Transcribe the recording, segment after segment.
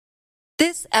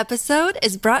This episode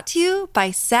is brought to you by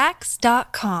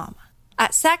Sax.com.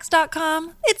 At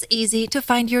Sax.com, it's easy to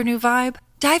find your new vibe.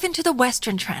 Dive into the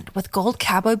Western trend with gold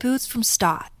cowboy boots from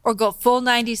Stott, or go full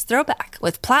 90s throwback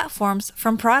with platforms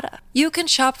from Prada. You can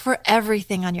shop for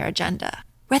everything on your agenda,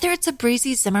 whether it's a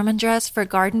breezy Zimmermann dress for a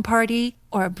garden party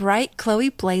or a bright Chloe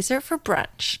blazer for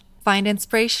brunch. Find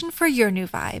inspiration for your new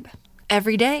vibe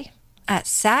every day at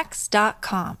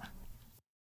Sax.com.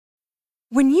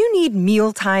 When you need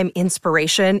mealtime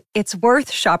inspiration, it's worth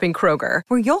shopping Kroger,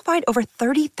 where you'll find over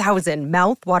 30,000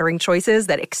 mouth-watering choices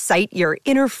that excite your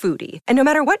inner foodie. And no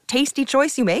matter what tasty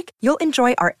choice you make, you'll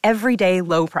enjoy our everyday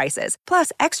low prices,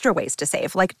 plus extra ways to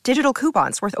save, like digital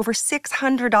coupons worth over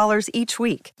 $600 each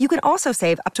week. You can also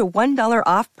save up to $1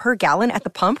 off per gallon at the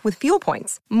pump with fuel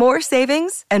points. More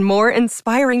savings and more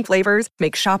inspiring flavors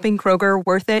make shopping Kroger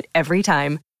worth it every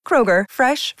time. Kroger,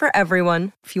 fresh for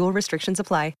everyone. Fuel restrictions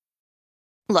apply.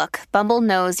 Look, Bumble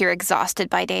knows you're exhausted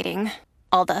by dating.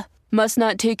 All the, must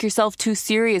not take yourself too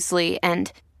seriously, and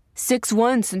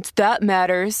 6'1" since that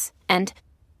matters, and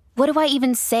what do I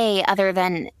even say other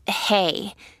than,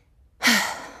 hey?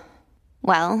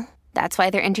 Well, that's why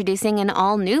they're introducing an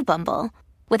all-new Bumble,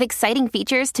 with exciting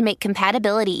features to make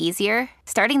compatibility easier,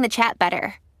 starting the chat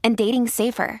better, and dating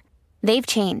safer. They've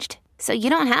changed, so you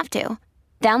don't have to.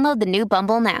 Download the new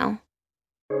Bumble now.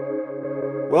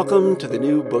 Welcome to the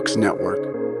New Books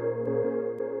Network.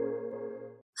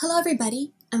 Hello,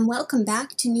 everybody, and welcome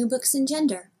back to New Books and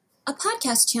Gender, a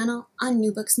podcast channel on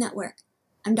New Books Network.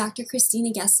 I'm Dr.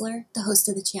 Christina Gessler, the host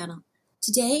of the channel.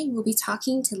 Today, we'll be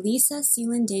talking to Lisa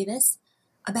Seelan Davis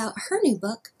about her new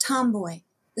book, Tomboy,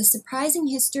 The Surprising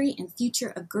History and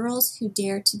Future of Girls Who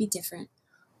Dare to Be Different.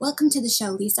 Welcome to the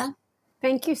show, Lisa.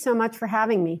 Thank you so much for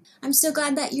having me. I'm so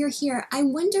glad that you're here. I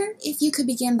wonder if you could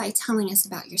begin by telling us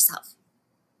about yourself.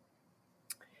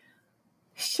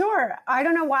 Sure. I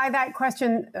don't know why that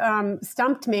question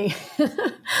stumped me.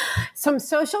 Some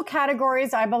social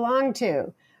categories I belong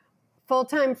to: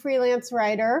 full-time freelance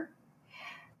writer,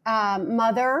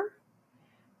 mother,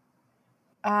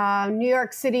 New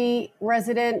York City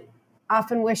resident,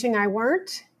 often wishing I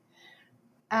weren't.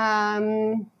 Yeah,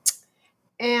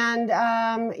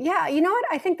 you know what?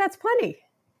 I think that's plenty.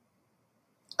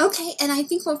 Okay, and I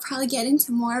think we'll probably get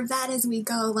into more of that as we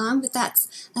go along, but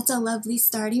that's a lovely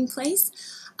starting place.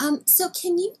 So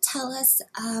can you tell us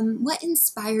what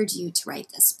inspired you to write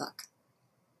this book?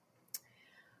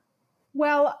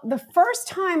 Well, the first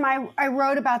time I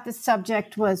wrote about this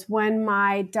subject was when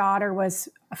my daughter was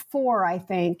 4, I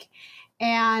think.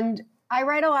 And I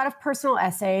write a lot of personal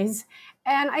essays.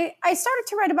 And I started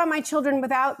to write about my children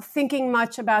without thinking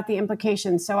much about the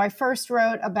implications. So I first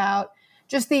wrote about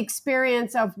just the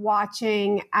experience of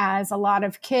watching as a lot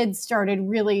of kids started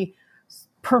really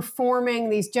performing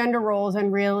these gender roles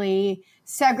and really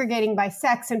segregating by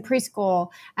sex in preschool,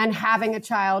 and having a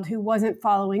child who wasn't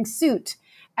following suit,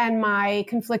 and my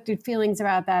conflicted feelings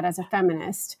about that as a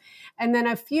feminist. And then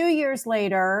a few years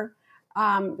later,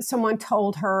 someone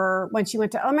told her, when she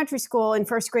went to elementary school in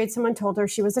first grade, someone told her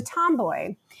she was a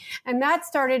tomboy. And that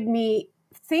started me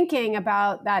thinking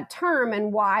about that term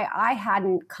and why I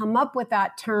hadn't come up with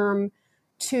that term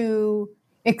to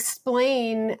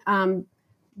explain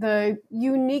the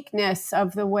uniqueness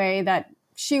of the way that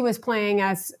she was playing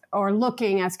as, or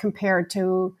looking as compared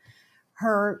to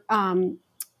her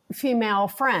female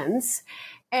friends.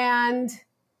 And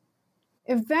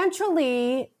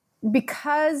eventually,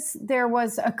 because there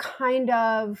was a kind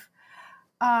of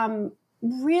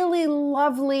really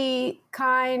lovely,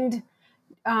 kind,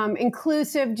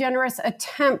 inclusive, generous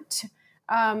attempt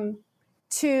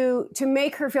to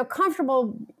make her feel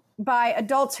comfortable by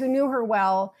adults who knew her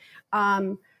well,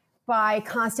 by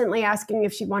constantly asking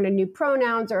if she wanted new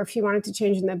pronouns or if she wanted to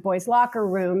change in the boys' locker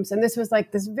rooms. And this was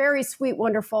like this very sweet,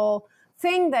 wonderful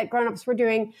thing that grown-ups were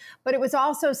doing. But it was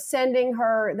also sending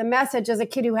her the message, as a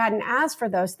kid who hadn't asked for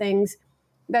those things,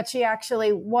 that she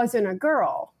actually wasn't a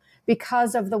girl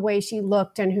because of the way she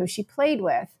looked and who she played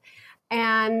with.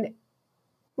 And it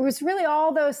was really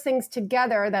all those things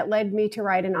together that led me to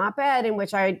write an op-ed in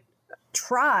which I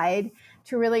tried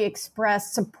to really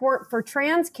express support for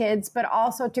trans kids, but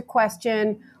also to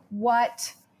question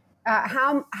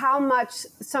how much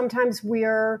sometimes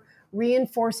we're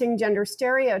reinforcing gender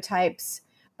stereotypes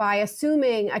by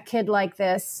assuming a kid like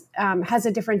this has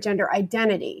a different gender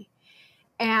identity.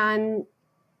 And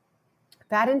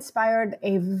that inspired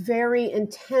a very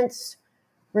intense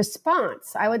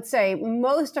response. I would say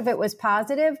most of it was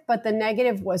positive, but the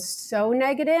negative was so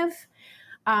negative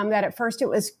that at first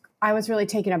I was really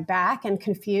taken aback and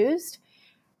confused.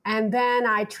 And then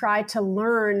I tried to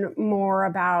learn more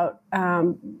about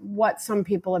what some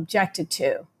people objected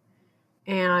to.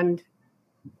 And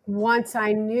once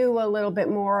I knew a little bit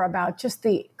more about just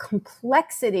the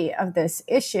complexity of this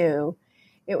issue,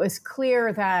 it was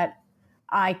clear that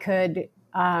I could,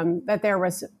 that there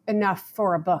was enough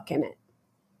for a book in it.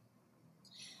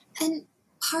 And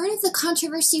part of the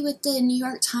controversy with the New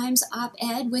York Times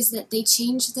op-ed was that they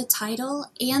changed the title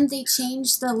and they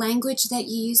changed the language that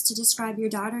you used to describe your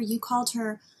daughter. You called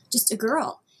her just a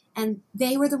girl, and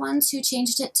they were the ones who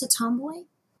changed it to tomboy?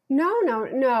 No,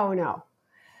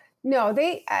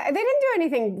 they didn't do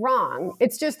anything wrong.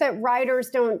 It's just that writers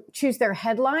don't choose their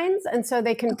headlines, and so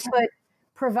they can put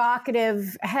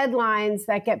provocative headlines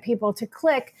that get people to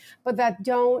click, but that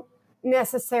don't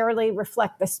necessarily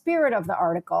reflect the spirit of the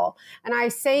article. And I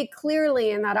say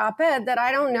clearly in that op-ed that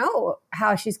I don't know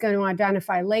how she's going to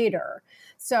identify later.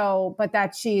 So, but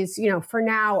that she's, for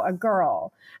now a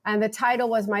girl. And the title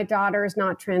was My Daughter is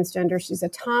Not Transgender, She's a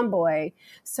Tomboy.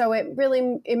 So it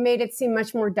made it seem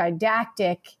much more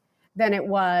didactic than it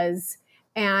was.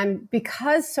 And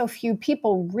because so few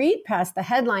people read past the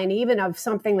headline, even of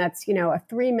something that's, a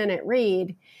 3-minute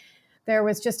read, there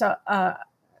was just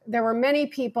there were many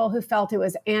people who felt it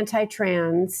was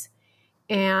anti-trans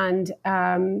and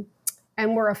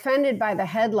were offended by the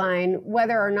headline,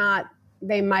 whether or not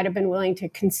they might have been willing to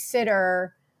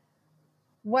consider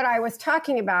what I was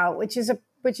talking about, which is a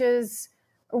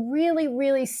really,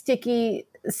 really sticky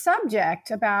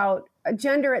subject about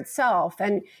gender itself.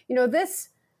 And, this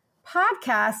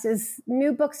podcast is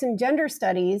New Books in Gender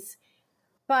Studies,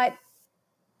 but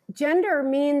gender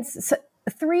means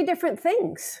 3 different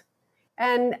things.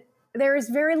 And there is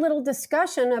very little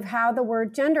discussion of how the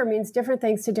word gender means different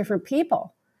things to different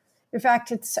people. In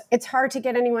fact, it's hard to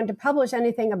get anyone to publish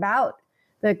anything about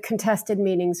the contested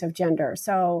meanings of gender.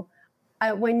 So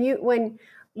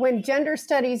when gender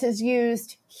studies is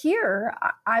used here,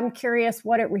 I'm curious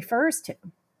what it refers to.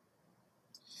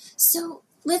 So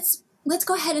let's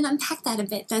go ahead and unpack that a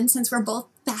bit then, since we're both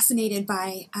fascinated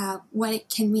by what it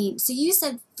can mean. So you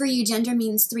said for you, gender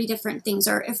means 3 different things,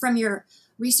 or from your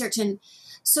research. And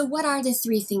so what are the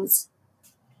 3 things?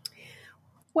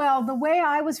 Well, the way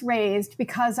I was raised,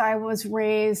 because I was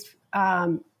raised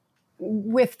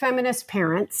with feminist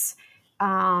parents,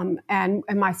 and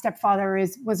my stepfather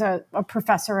was a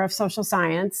professor of social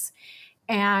science.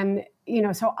 And,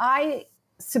 so I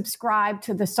subscribed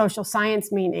to the social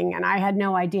science meaning, and I had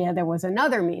no idea there was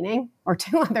another meaning or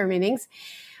 2 other meanings,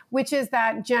 which is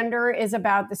that gender is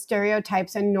about the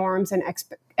stereotypes and norms and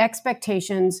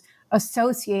expectations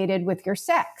associated with your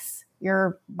sex,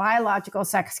 your biological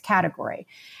sex category.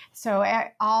 So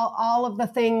all of the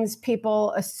things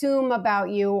people assume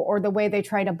about you, or the way they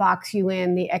try to box you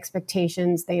in, the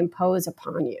expectations they impose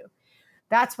upon you.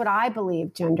 That's what I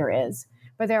believe gender is.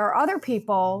 But there are other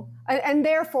people, and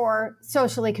therefore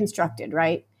socially constructed,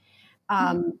 right?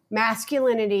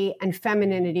 Masculinity and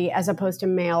femininity, as opposed to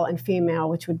male and female,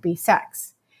 which would be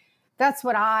sex. That's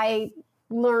what I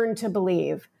learned to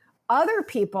believe. Other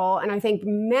people, and I think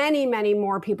many, many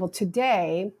more people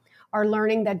today, are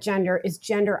learning that gender is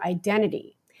gender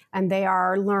identity. And they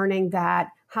are learning that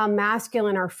how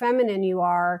masculine or feminine you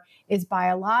are is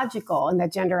biological, and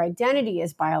that gender identity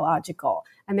is biological.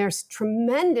 And there's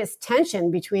tremendous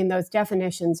tension between those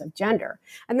definitions of gender.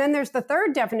 And then there's the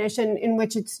third definition, in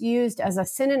which it's used as a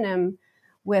synonym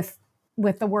with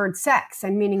the word sex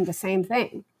and meaning the same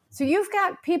thing. So you've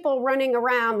got people running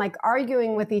around like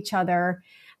arguing with each other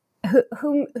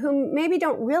who maybe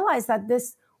don't realize that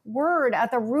this word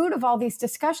at the root of all these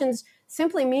discussions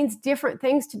simply means different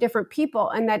things to different people,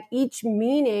 and that each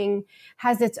meaning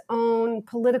has its own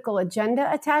political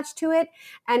agenda attached to it.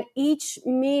 And each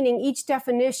meaning, each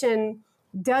definition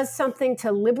does something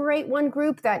to liberate one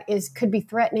group that could be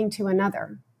threatening to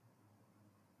another.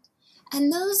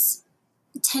 And those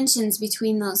tensions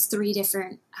between those 3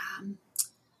 different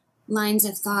lines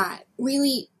of thought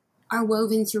really are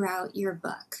woven throughout your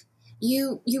book.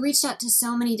 You reached out to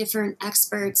so many different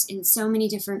experts in so many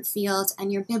different fields,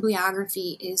 and your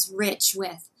bibliography is rich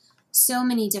with so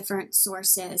many different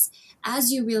sources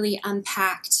as you really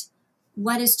unpacked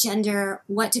what is gender,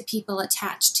 what do people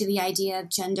attach to the idea of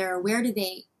gender, where do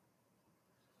they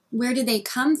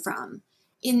come from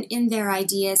in their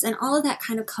ideas, and all of that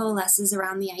kind of coalesces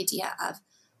around the idea of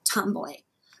tomboy.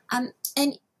 And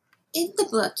in the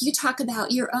book, you talk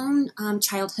about your own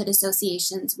childhood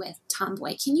associations with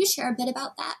tomboy. Can you share a bit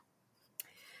about that?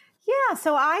 Yeah,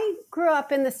 so I grew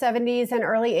up in the 70s and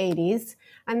early 80s,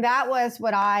 and that was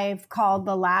what I've called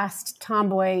the last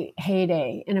tomboy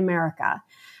heyday in America.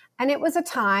 And it was a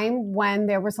time when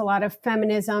there was a lot of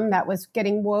feminism that was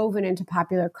getting woven into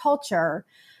popular culture,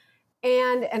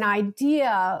 and an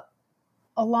idea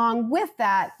along with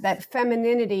that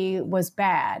femininity was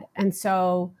bad. And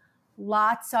so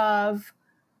lots of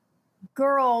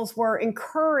girls were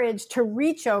encouraged to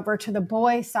reach over to the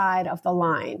boy side of the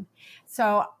line.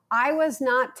 So I was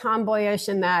not tomboyish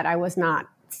in that I was not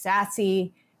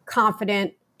sassy,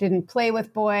 confident, didn't play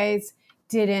with boys,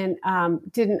 didn't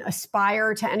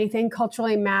aspire to anything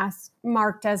culturally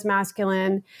marked as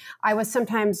masculine.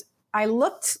 I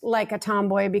looked like a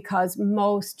tomboy because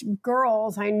most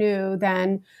girls I knew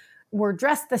then were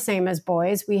dressed the same as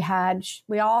boys. We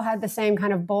all had the same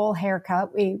kind of bowl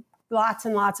haircut. Lots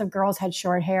and lots of girls had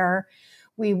short hair.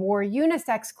 We wore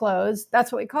unisex clothes.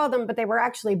 That's what we called them, but they were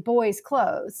actually boys'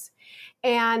 clothes.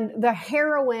 And the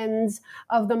heroines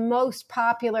of the most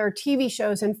popular TV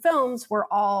shows and films were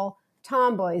all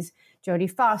tomboys.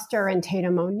 Jodie Foster and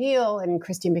Tatum O'Neal and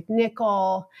Christy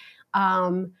McNichol,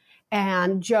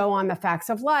 and Joe on The Facts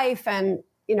of Life. And,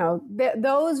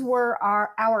 those were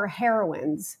our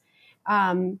heroines.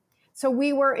 So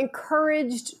we were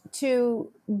encouraged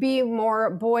to be more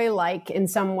boy-like in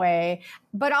some way,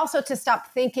 but also to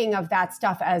stop thinking of that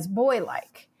stuff as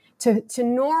boy-like, to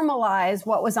normalize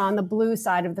what was on the blue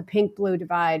side of the pink-blue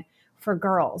divide for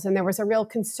girls. And there was a real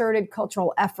concerted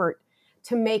cultural effort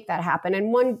to make that happen.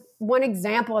 And one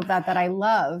example of that I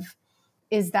love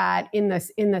is that in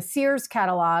the Sears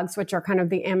catalogs, which are kind of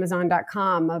the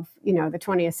Amazon.com of the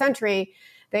 20th century,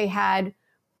 they had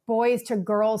boys to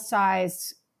girls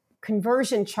size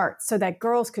conversion charts so that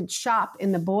girls could shop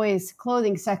in the boys'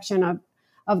 clothing section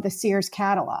of the Sears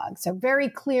catalog. So very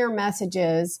clear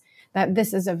messages that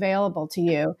this is available to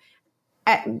you.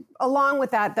 Along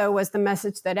with that, though, was the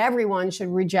message that everyone should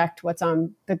reject what's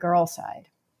on the girl side.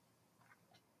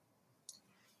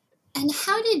 And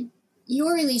how did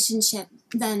your relationship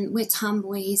then with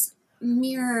tomboys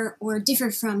mirror or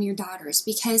differ from your daughters?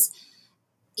 Because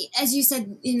as you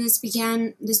said,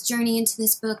 this journey into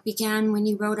this book began when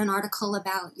you wrote an article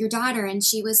about your daughter, and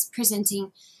she was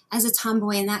presenting as a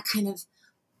tomboy, and that kind of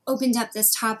opened up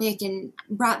this topic and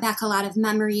brought back a lot of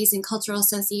memories and cultural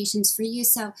associations for you.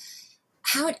 So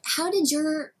how did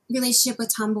your relationship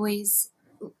with tomboys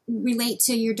relate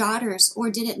to your daughters, or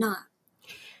did it not?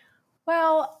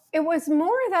 Well, it was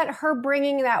more that her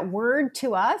bringing that word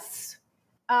to us,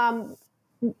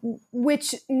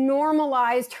 which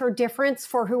normalized her difference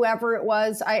for whoever it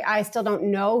was. I still don't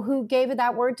know who gave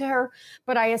that word to her,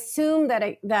 but I assume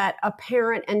that a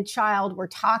parent and child were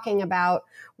talking about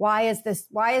why is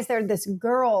there this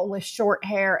girl with short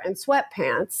hair and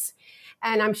sweatpants?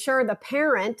 And I'm sure the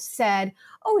parent said,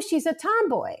 "Oh, she's a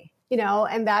tomboy,"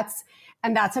 and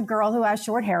that's a girl who has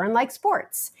short hair and likes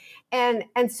sports. And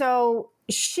so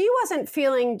she wasn't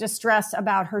feeling distress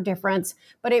about her difference,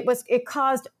 but it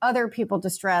caused other people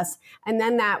distress. And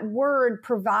then that word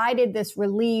provided this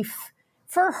relief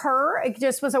for her. It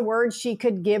just was a word she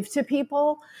could give to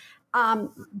people.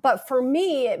 But for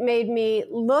me, it made me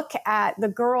look at the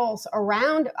girls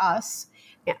around us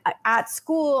at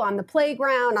school, on the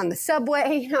playground, on the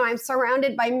subway. I'm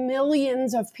surrounded by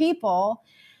millions of people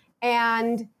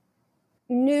and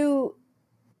knew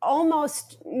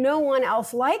almost no one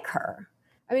else like her.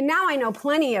 I mean, now I know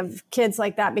plenty of kids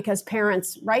like that because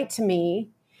parents write to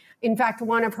me. In fact,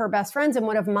 one of her best friends and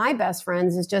one of my best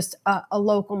friends is just a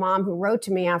local mom who wrote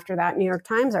to me after that New York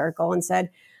Times article and said,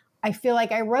 "I feel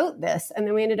like I wrote this." And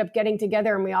then we ended up getting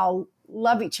together and we all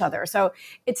love each other. So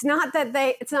it's not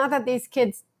that these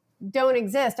kids don't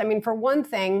exist. I mean, for one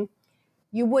thing,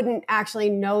 you wouldn't actually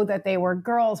know that they were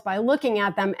girls by looking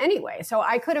at them anyway. So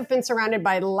I could have been surrounded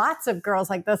by lots of girls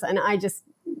like this, and I just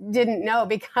didn't know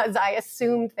because I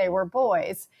assumed they were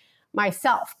boys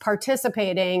myself,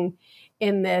 participating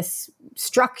in this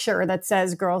structure that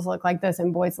says girls look like this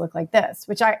and boys look like this,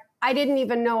 which I didn't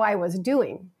even know I was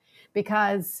doing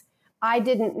because I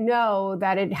didn't know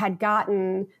that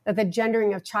that the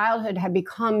gendering of childhood had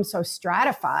become so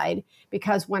stratified,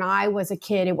 because when I was a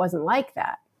kid, it wasn't like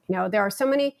that. There are so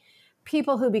many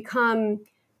people who become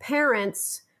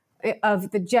parents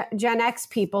of the Gen X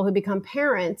people who become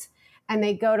parents, and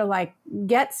they go to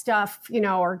get stuff,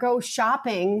 or go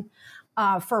shopping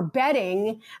for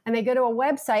bedding, and they go to a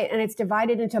website and it's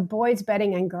divided into boys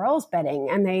bedding and girls bedding.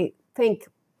 And they think,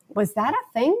 was that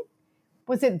a thing?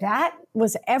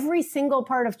 Was every single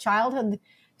part of childhood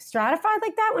stratified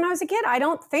like that when I was a kid? I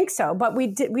don't think so, but we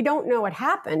don't know what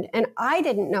happened. And I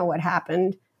didn't know what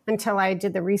happened until I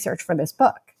did the research for this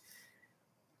book.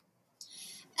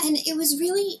 And it was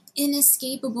really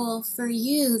inescapable for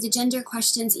you, the gender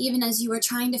questions, even as you were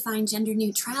trying to find gender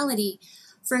neutrality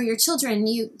for your children.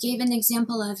 You gave an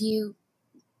example of you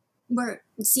were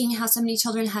seeing how so many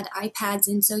children had iPads,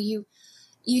 and so you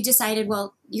decided,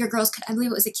 well, your girls could, I believe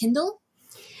it was a Kindle?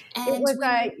 And it was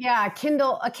a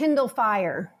Kindle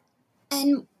Fire.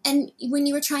 And when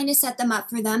you were trying to set them up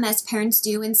for them, as parents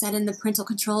do, and set in the parental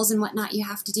controls and whatnot you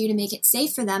have to do to make it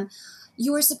safe for them,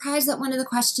 you were surprised that one of the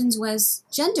questions was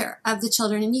gender of the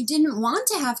children, and you didn't want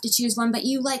to have to choose one, but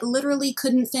you literally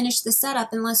couldn't finish the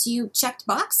setup unless you checked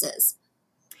boxes.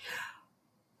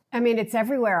 I mean, it's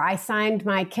everywhere. I signed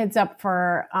my kids up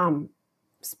for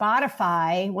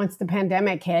Spotify once the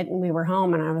pandemic hit and we were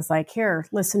home, and I was like, here,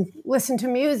 listen to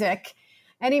music,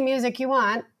 any music you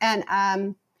want.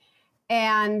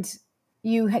 And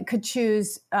you could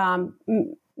choose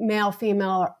male,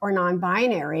 female, or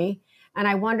non-binary. And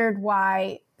I wondered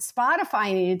why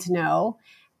Spotify needed to know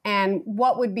and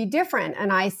what would be different.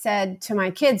 And I said to my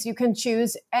kids, you can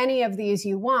choose any of these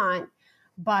you want,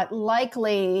 but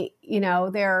likely,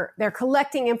 they're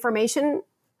collecting information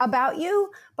about you,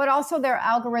 but also their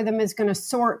algorithm is going to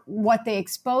sort what they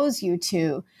expose you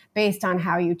to based on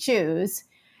how you choose.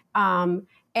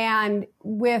 And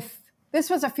this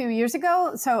was a few years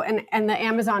ago. So, and the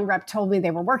Amazon rep told me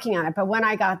they were working on it. But when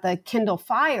I got the Kindle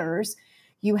Fires,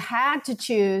 you had to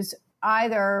choose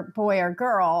either boy or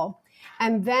girl.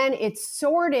 And then it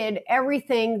sorted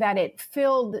everything that it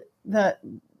filled the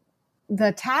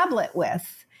tablet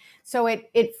with. So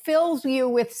it fills you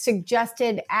with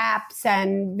suggested apps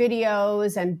and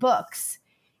videos and books.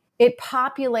 It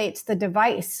populates the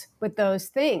device with those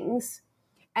things.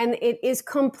 And it is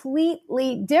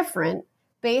completely different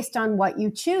based on what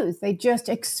you choose. They just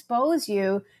expose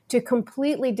you to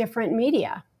completely different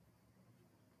media.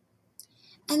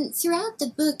 And throughout the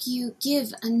book, you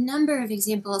give a number of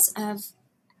examples of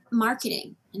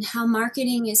marketing and how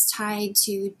marketing is tied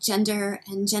to gender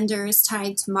and gender is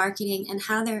tied to marketing and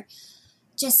how they're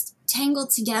just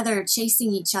tangled together,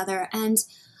 chasing each other. And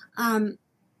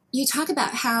you talk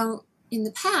about how in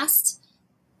the past,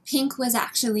 pink was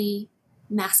actually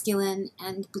masculine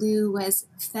and blue was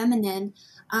feminine,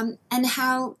 and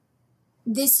how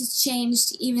this has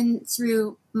changed even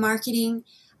through marketing,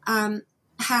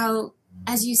 how,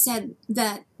 as you said,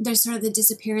 that there's sort of the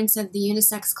disappearance of the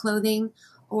unisex clothing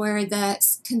or the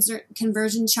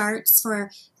conversion charts for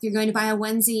if you're going to buy a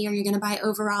onesie or you're going to buy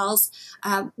overalls,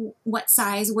 what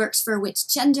size works for which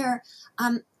gender.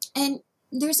 And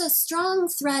there's a strong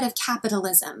thread of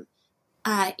capitalism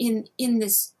in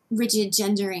this rigid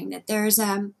gendering, that there's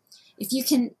if you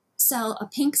can sell a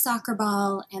pink soccer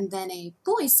ball and then a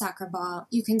boy's soccer ball,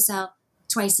 you can sell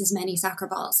twice as many soccer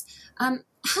balls.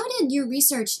 How did your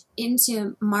research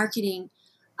into marketing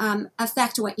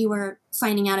affect what you were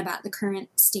finding out about the current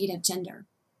state of gender?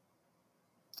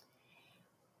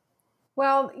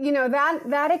 Well,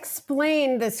 that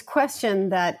explained this question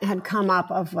that had come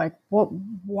up of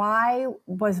why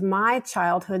was my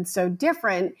childhood so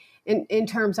different in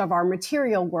terms of our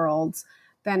material worlds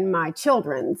than my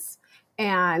children's?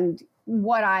 And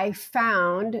what I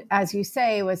found, as you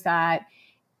say, was that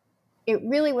it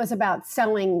really was about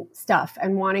selling stuff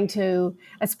and wanting to,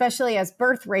 especially as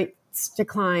birth rates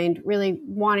declined, really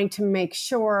wanting to make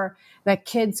sure that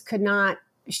kids could not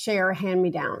share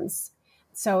hand-me-downs.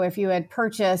 So if you had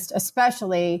purchased,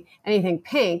 especially anything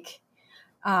pink,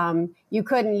 you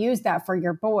couldn't use that for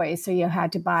your boys, so you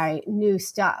had to buy new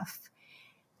stuff.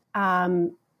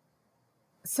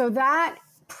 So that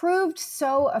proved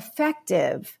so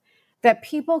effective that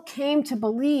people came to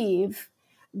believe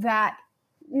that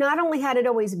not only had it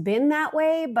always been that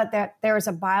way, but that there's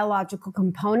a biological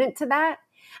component to that.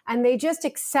 And they just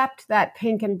accept that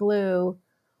pink and blue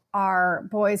are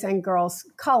boys and girls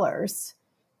colors,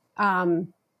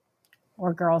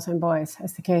 or girls and boys,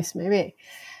 as the case may be.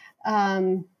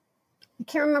 I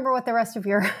can't remember what the rest of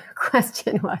your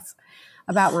question was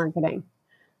about marketing.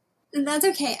 That's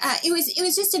okay. It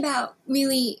was just about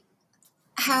really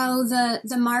how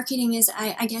the marketing is,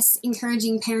 I guess,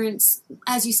 encouraging parents,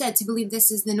 as you said, to believe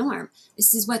this is the norm.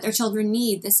 This is what their children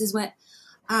need. This is what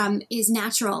is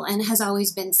natural and has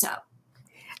always been so.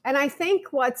 And I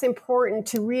think what's important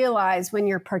to realize when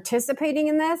you're participating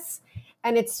in this,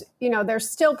 and it's, there's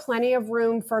still plenty of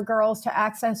room for girls to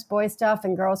access boy stuff,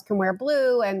 and girls can wear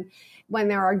blue. And when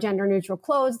there are gender neutral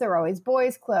clothes, there are always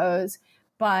boys' clothes.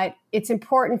 But it's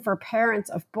important for parents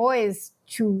of boys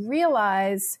to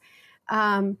realize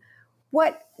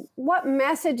what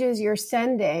messages you're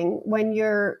sending when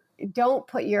don't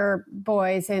put your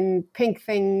boys in pink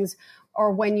things,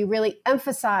 or when you really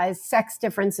emphasize sex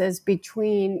differences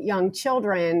between young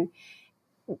children.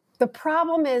 The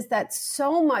problem is that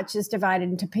so much is divided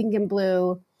into pink and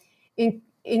blue,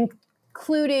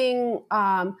 including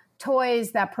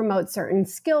toys that promote certain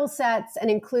skill sets and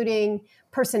including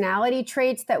personality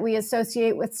traits that we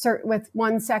associate with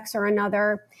one sex or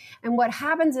another. And what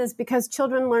happens is because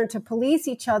children learn to police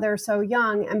each other so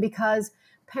young, and because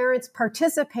parents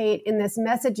participate in this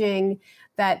messaging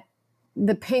that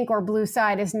the pink or blue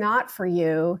side is not for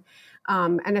you,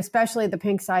 and especially the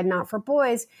pink side not for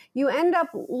boys, you end up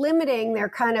limiting their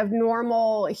kind of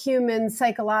normal human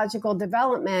psychological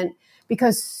development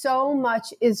because so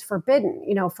much is forbidden.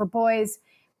 You know, for boys,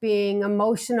 being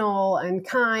emotional and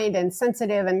kind and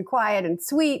sensitive and quiet and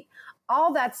sweet,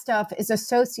 all that stuff is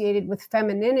associated with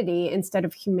femininity instead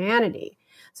of humanity.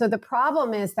 So the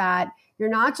problem is that you're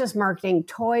not just marketing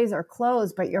toys or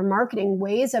clothes, but you're marketing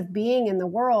ways of being in the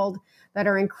world that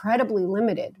are incredibly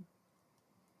limited.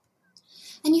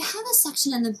 And you have a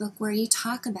section in the book where you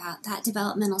talk about that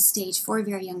developmental stage for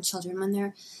very young children when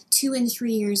they're 2 and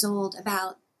 3 years old,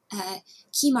 about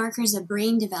key markers of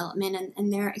brain development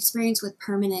and their experience with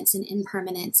permanence and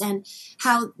impermanence, and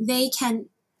how they can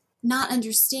not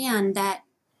understand that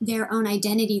their own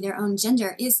identity, their own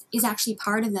gender is actually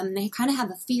part of them. And they kind of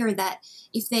have a fear that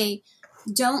if they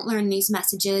don't learn these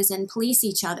messages and police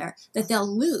each other, that they'll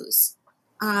lose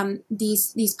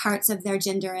these parts of their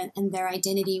gender and their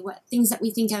identity. What things that we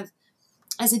think of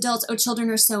as adults, children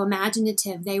are so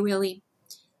imaginative,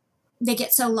 they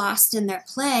get so lost in their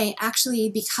play. Actually,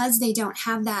 because they don't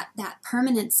have that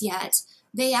permanence yet,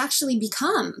 they actually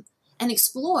become and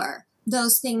explore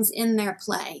those things in their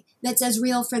play that's as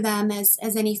real for them as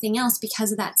anything else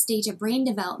because of that stage of brain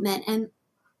development. And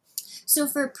so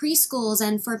for preschools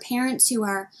and for parents who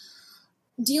are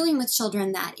dealing with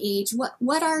children that age,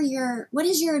 what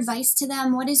is your advice to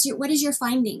them? What is your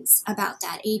findings about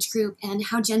that age group and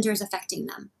how gender is affecting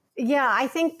them? Yeah, I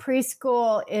think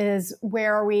preschool is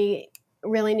where we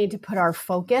really need to put our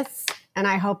focus. And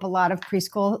I hope a lot of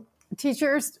preschool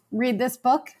teachers read this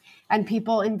book and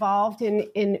people involved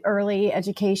in early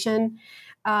education.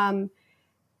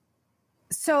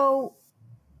 So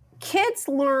kids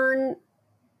learn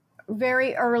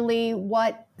very early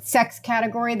what sex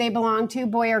category they belong to,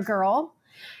 boy or girl.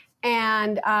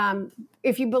 And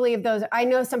if you believe those, I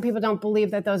know some people don't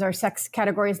believe that those are sex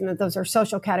categories and that those are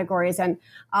social categories. And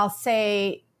I'll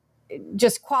say,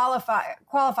 just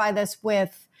qualify this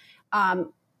with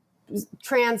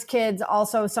trans kids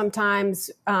also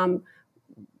sometimes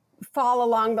fall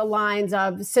along the lines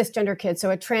of cisgender kids. So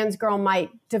a trans girl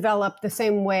might develop the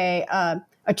same way a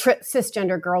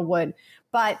cisgender girl would.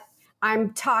 But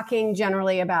I'm talking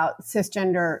generally about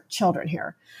cisgender children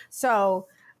here. So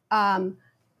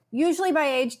usually by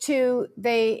age 2,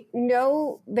 they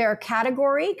know their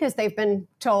category because they've been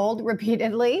told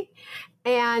repeatedly.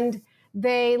 And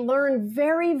they learn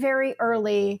very, very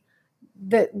early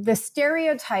the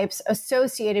stereotypes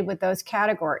associated with those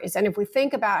categories. And if we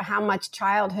think about how much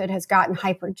childhood has gotten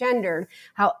hypergendered,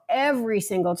 how every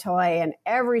single toy and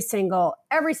every single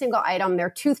item,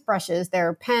 their toothbrushes,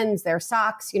 their pens, their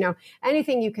socks,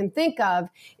 anything you can think of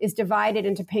is divided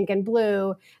into pink and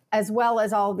blue, as well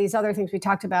as all of these other things we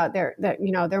talked about. Their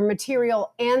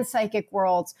material and psychic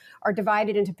worlds are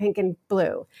divided into pink and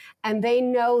blue. And they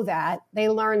know that, they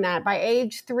learn that by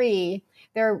age 3,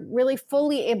 they're really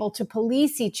fully able to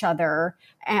police each other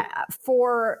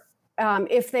for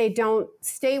if they don't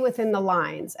stay within the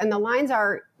lines. And the lines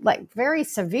are like very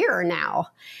severe now.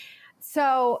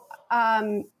 So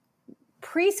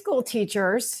preschool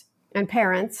teachers and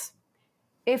parents,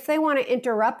 if they want to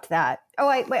interrupt that,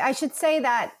 I should say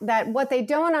that what they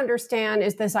don't understand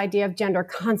is this idea of gender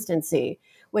constancy,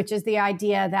 which is the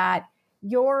idea that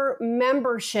your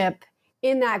membership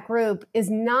in that group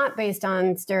is not based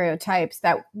on stereotypes,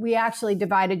 that we actually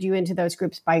divided you into those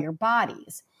groups by your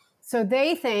bodies. So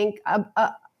they think,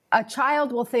 a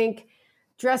child will think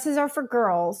dresses are for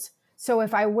girls, so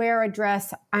if I wear a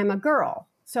dress, I'm a girl.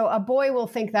 So a boy will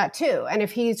think that too. And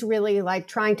if he's really like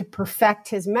trying to perfect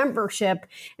his membership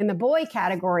in the boy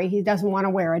category, he doesn't want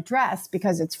to wear a dress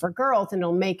because it's for girls and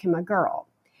it'll make him a girl.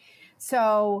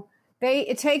 So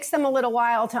it takes them a little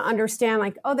while to understand,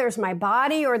 like, there's my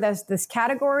body or there's this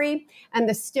category, and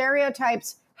the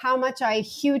stereotypes, how much I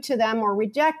hew to them or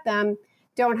reject them,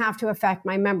 don't have to affect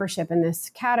my membership in this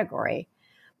category.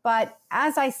 But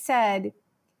as I said,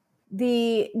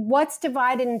 what's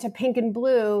divided into pink and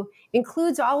blue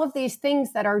includes all of these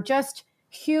things that are just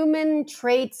human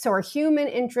traits or human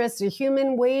interests or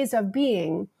human ways of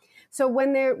being. So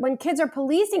when kids are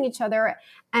policing each other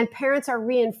and parents are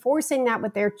reinforcing that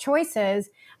with their choices,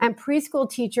 and preschool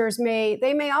teachers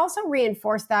may also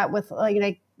reinforce that with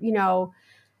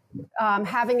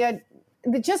having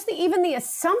even the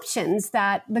assumptions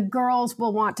that the girls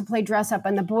will want to play dress up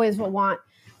and the boys will want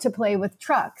to play with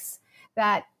trucks.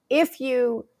 That if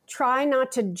you try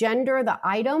not to gender the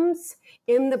items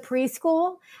in the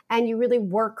preschool and you really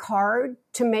work hard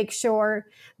to make sure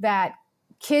that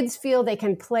kids feel they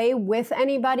can play with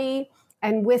anybody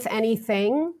and with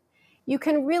anything, you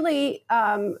can really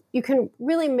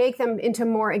make them into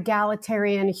more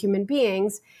egalitarian human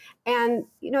beings. And,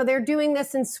 they're doing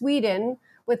this in Sweden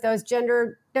with those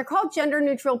they're called gender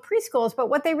neutral preschools, but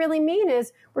what they really mean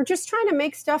is we're just trying to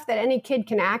make stuff that any kid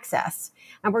can access.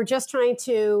 And we're just trying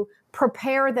to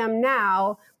prepare them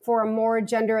now for a more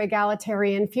gender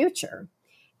egalitarian future.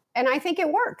 And I think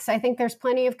it works. I think there's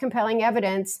plenty of compelling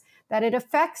evidence that it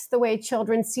affects the way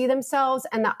children see themselves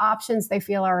and the options they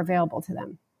feel are available to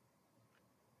them.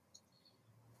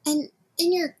 And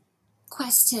in your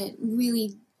quest to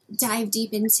really dive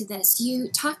deep into this, you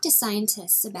talk to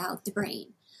scientists about the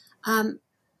brain.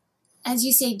 As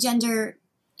you say, gender,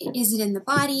 is it in the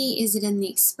body? Is it in the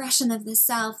expression of the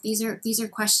self? These are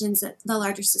questions that the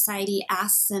larger society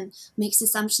asks and makes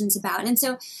assumptions about. And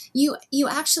so you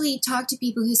actually talk to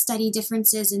people who study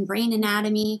differences in brain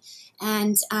anatomy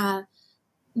and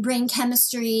brain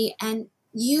chemistry, and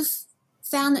you've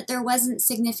found that there wasn't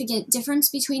significant difference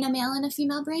between a male and a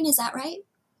female brain. Is that right?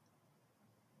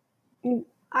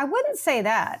 I wouldn't say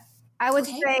that. I would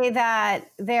say that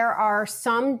there are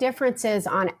some differences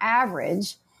on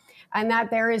average, and that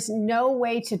there is no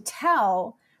way to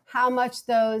tell how much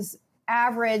those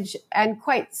average and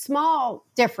quite small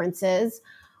differences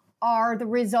are the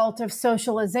result of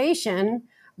socialization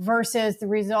versus the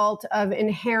result of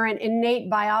inherent innate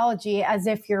biology, as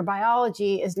if your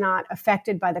biology is not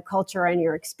affected by the culture and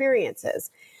your experiences.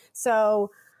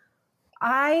 So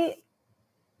I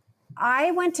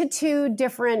went to 2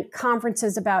 different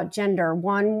conferences about gender.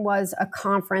 One was a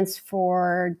conference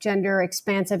for gender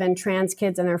expansive and trans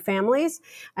kids and their families,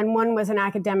 and one was an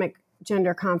academic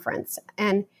gender conference.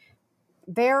 And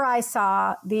there I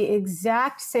saw the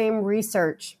exact same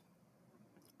research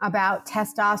about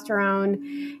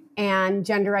testosterone and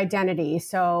gender identity,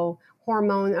 so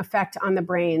hormone effect on the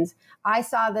brains. I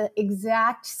saw the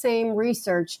exact same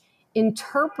research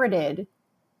interpreted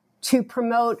to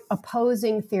promote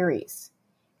opposing theories.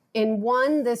 In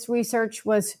one, this research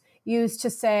was used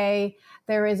to say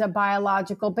there is a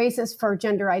biological basis for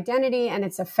gender identity and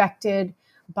it's affected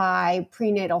by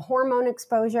prenatal hormone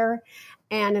exposure.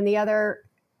 And in the other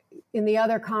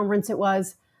conference, it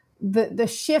was the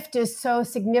shift is so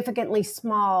significantly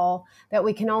small that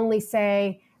we can only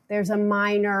say there's a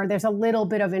little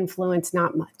bit of influence,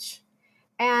 not much.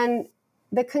 And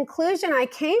the conclusion I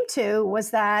came to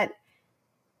was that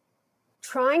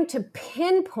trying to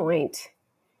pinpoint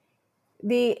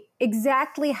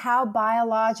exactly how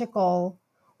biological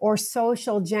or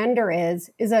social gender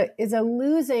is a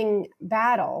losing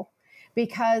battle,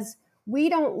 because we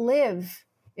don't live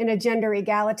in a gender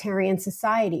egalitarian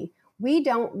society. We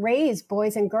don't raise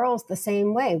boys and girls the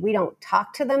same way. We don't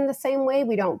talk to them the same way.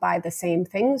 We don't buy the same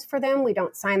things for them. We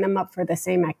don't sign them up for the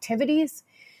same activities.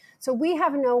 So we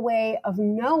have no way of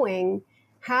knowing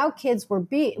how kids would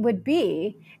be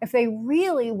if they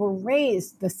really were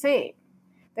raised the same.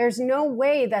 There's no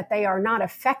way that they are not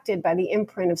affected by the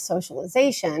imprint of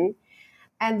socialization,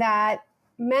 and that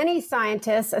many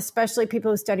scientists, especially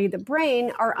people who study the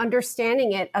brain, are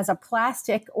understanding it as a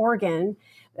plastic organ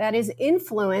that is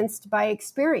influenced by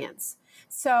experience.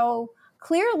 So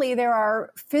clearly there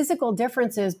are physical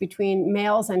differences between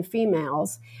males and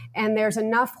females, and there's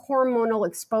enough hormonal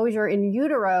exposure in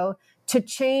utero to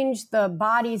change the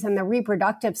bodies and the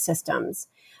reproductive systems.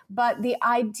 But the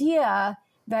idea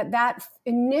that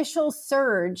initial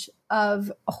surge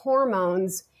of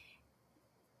hormones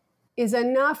is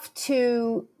enough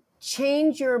to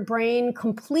change your brain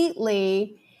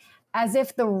completely, as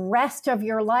if the rest of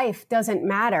your life doesn't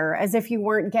matter, as if you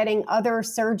weren't getting other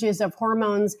surges of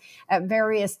hormones at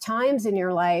various times in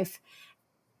your life,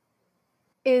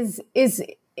 is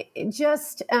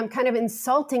just kind of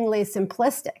insultingly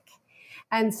simplistic.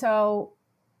 And so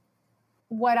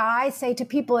what I say to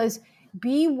people is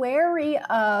be wary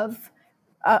of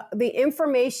the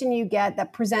information you get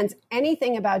that presents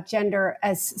anything about gender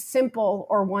as simple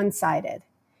or one-sided.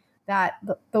 That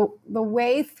the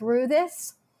way through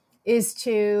this is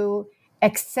to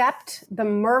accept the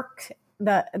murkiness,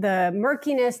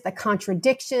 the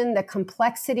contradiction, the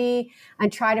complexity,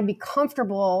 and try to be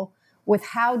comfortable with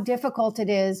how difficult it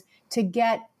is to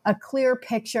get a clear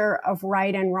picture of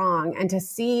right and wrong, and to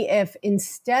see if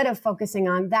instead of focusing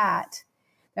on that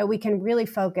we can really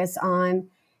focus on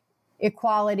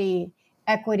equality,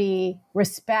 equity,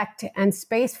 respect, and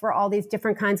space for all these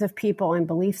different kinds of people and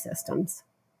belief systems.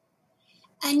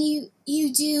 And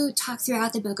you do talk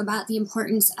throughout the book about the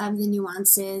importance of the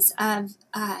nuances of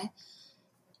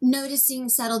noticing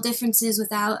subtle differences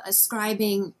without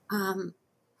ascribing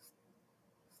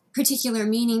particular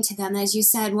meaning to them. As you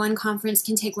said, one conference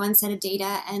can take one set of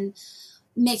data and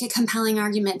make a compelling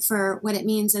argument for what it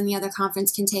means, and the other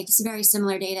conference can take very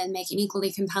similar data and make an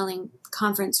equally compelling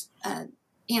conference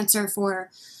answer for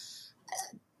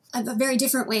a very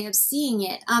different way of seeing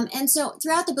it. And so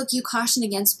throughout the book, you caution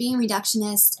against being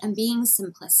reductionist and being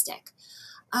simplistic.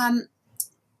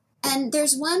 And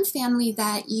there's one family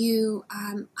that you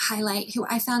highlight who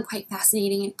I found quite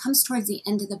fascinating, and it comes towards the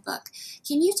end of the book.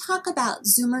 Can you talk about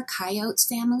Zoomer Coyote's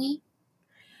family?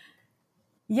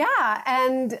 Yeah,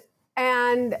 and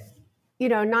you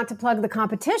know, not to plug the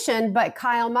competition, but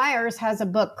Kyle Myers has a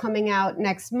book coming out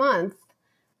next month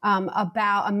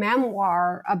about a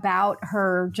memoir about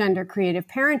her gender creative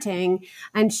parenting,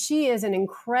 and she is an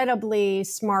incredibly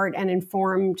smart and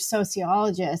informed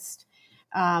sociologist.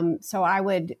 So I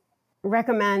would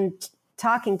recommend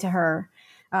talking to her,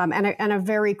 and a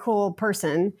very cool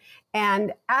person.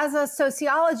 And as a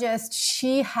sociologist,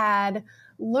 she had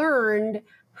learned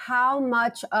how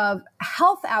much of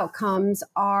health outcomes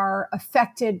are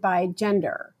affected by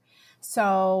gender.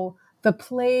 So the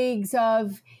plagues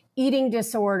of eating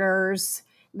disorders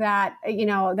that, you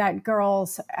know, that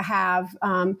girls have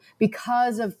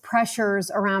because of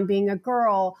pressures around being a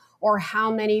girl, or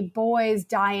how many boys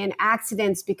die in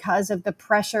accidents because of the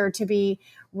pressure to be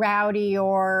rowdy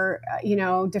or, you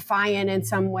know, defiant in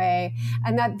some way.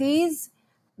 And that these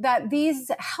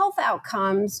health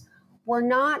outcomes were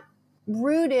not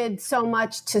rooted so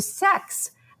much to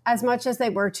sex as much as they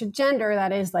were to gender.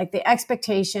 That is, like, the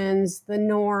expectations, the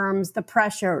norms, the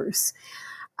pressures.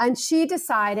 And she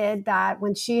decided that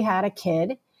when she had a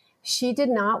kid, she did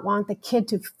not want the kid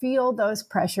to feel those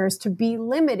pressures, to be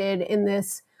limited in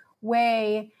this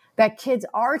way that kids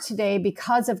are today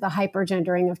because of the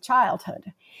hypergendering of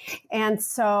childhood. And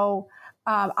so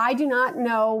I do not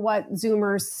know what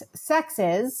Zoomer's sex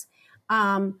is.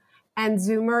 And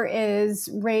Zoomer is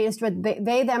raised with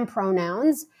they, them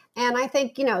pronouns. And I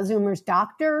think, you know, Zoomer's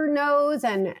doctor knows,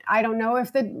 and I don't know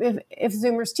if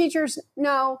Zoomer's teachers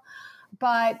know,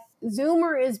 but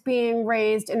Zoomer is being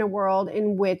raised in a world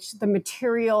in which the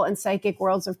material and psychic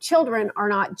worlds of children are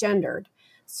not gendered.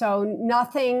 So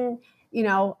nothing, you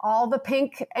know, all the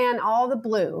pink and all the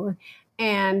blue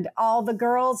and all the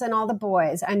girls and all the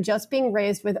boys, and just being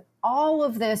raised with all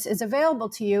of this is available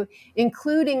to you,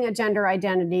 including a gender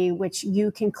identity, which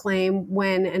you can claim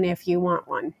when and if you want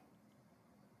one.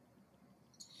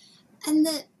 And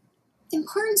the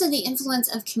importance of the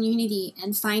influence of community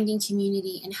and finding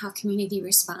community and how community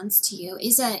responds to you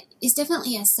is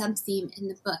definitely a sub-theme in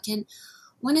the book. And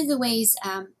one of the ways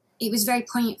it was very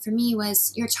poignant for me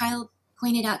was your child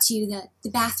pointed out to you the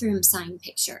bathroom sign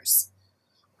pictures.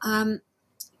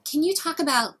 Can you talk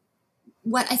about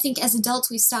what I think as adults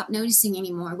we stop noticing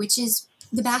anymore, which is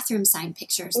the bathroom sign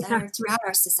pictures that are throughout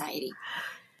our society?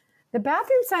 The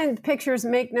bathroom sign pictures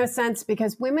make no sense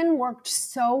because women worked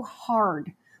so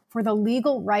hard for the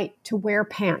legal right to wear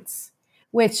pants,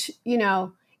 which, you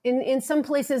know, in some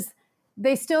places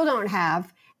they still don't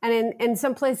have. And in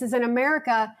some places in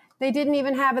America, they didn't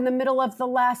even have in the middle of the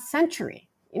last century,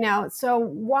 you know. So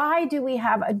why do we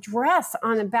have a dress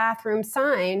on a bathroom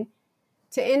sign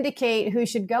to indicate who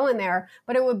should go in there?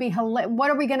 But it would be, what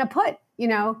are we going to put, you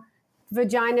know,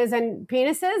 vaginas and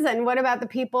penises? And what about the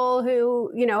people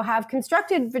who, you know, have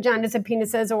constructed vaginas and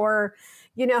penises, or,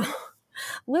 you know,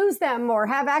 lose them or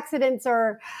have accidents,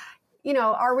 or, you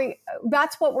know,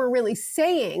 that's what we're really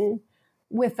saying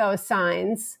with those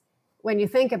signs when you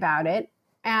think about it.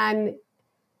 And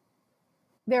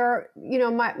there are, you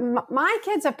know, my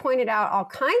kids have pointed out all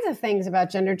kinds of things about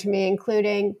gender to me,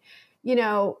 including, you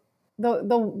know,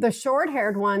 the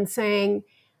short-haired one saying,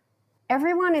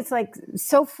 everyone is like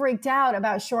so freaked out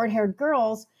about short-haired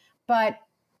girls, but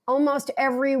almost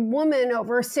every woman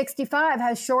over 65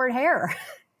 has short hair.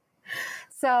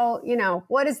 So, you know,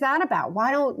 what is that about?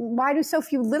 Why do so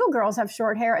few little girls have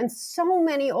short hair and so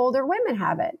many older women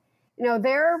have it? You know,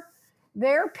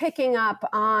 they're picking up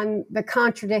on the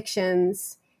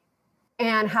contradictions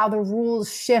and how the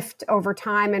rules shift over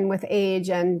time and with age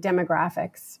and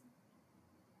demographics.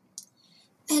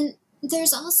 And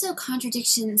there's also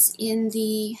contradictions in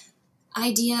the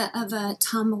idea of a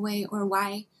tomboy, or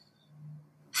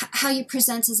how you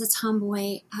present as a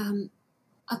tomboy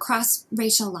across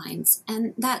racial lines.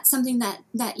 And that's something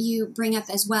that you bring up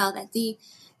as well, that the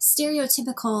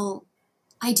stereotypical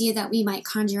idea that we might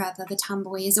conjure up of a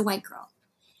tomboy is a white girl.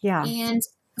 Yeah. And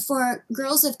for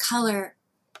girls of color,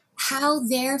 how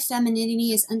their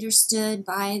femininity is understood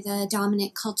by the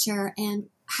dominant culture and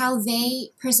how they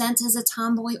present as a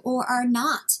tomboy or are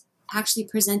not actually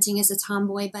presenting as a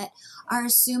tomboy, but are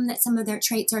assumed that some of their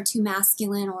traits are too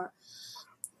masculine. Or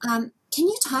can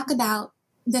you talk about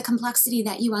the complexity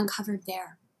that you uncovered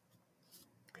there?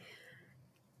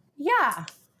 Yeah.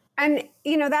 And,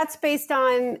 that's based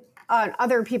on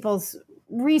other people's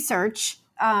research,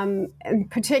 and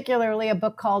particularly a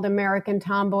book called American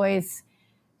Tomboys,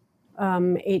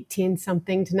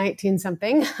 18-something to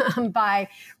 19-something, by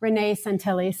Renee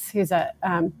Santillis, who's a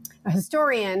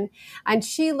historian. And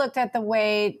she looked at the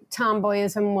way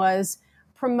tomboyism was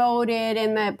promoted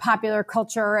in the popular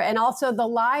culture and also the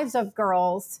lives of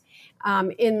girls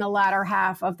in the latter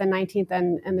half of the 19th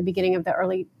and the beginning of the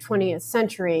early 20th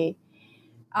century.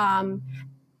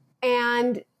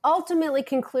 And ultimately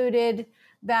concluded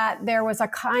that there was a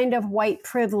kind of white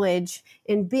privilege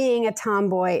in being a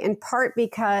tomboy, in part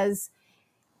because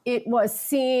it was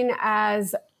seen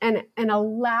as an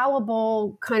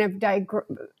allowable kind of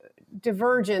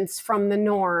divergence from the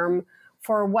norm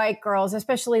for white girls,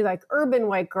 especially like urban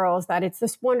white girls, that it's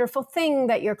this wonderful thing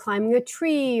that you're climbing a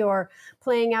tree or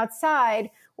playing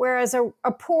outside. Whereas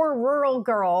a poor rural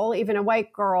girl, even a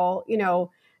white girl,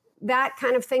 that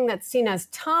kind of thing that's seen as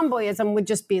tomboyism would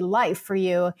just be life for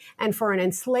you. And for an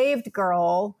enslaved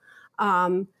girl,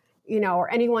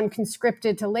 or anyone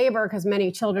conscripted to labor, because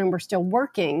many children were still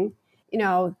working,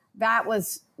 there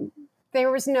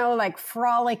was no like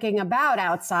frolicking about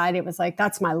outside. It was like,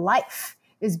 that's my life,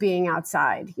 is being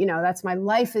outside. That's my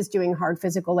life, is doing hard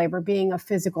physical labor, being a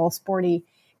physical, sporty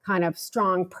kind of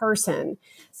strong person.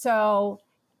 So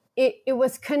it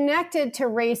was connected to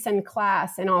race and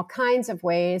class in all kinds of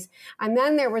ways. And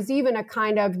then there was even a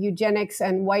kind of eugenics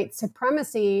and white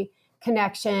supremacy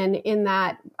connection in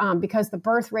that because the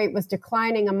birth rate was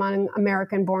declining among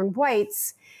American-born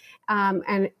whites,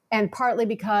 and partly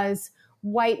because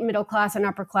white middle class and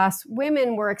upper class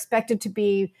women were expected to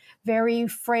be very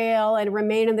frail and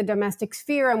remain in the domestic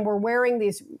sphere, and were wearing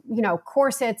these,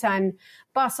 corsets and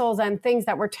bustles and things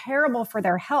that were terrible for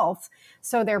their health.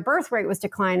 So their birth rate was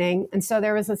declining. And so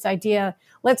there was this idea,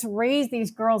 let's raise these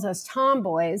girls as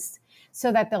tomboys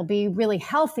so that they'll be really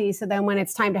healthy. So then when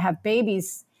it's time to have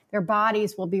babies, their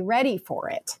bodies will be ready for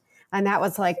it. And that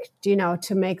was like,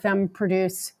 to make them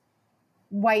produce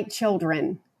white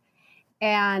children.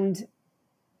 And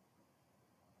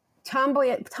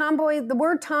the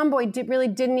word tomboy really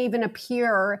didn't even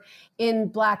appear in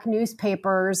Black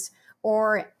newspapers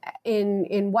or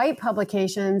in white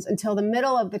publications until the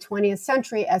middle of the 20th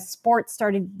century, as sports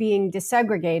started being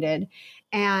desegregated.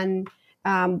 And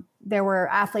there were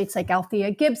athletes like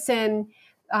Althea Gibson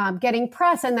getting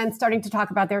press and then starting to talk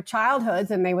about their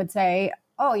childhoods. And they would say,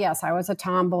 oh, yes, I was a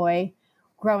tomboy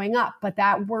growing up. But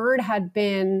that word had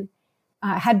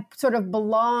sort of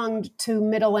belonged to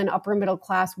middle and upper middle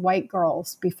class white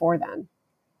girls before then.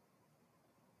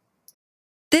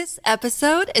 This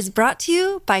episode is brought to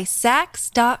you by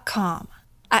Saks.com.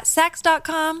 At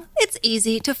Saks.com, it's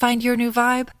easy to find your new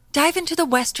vibe. Dive into the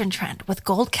Western trend with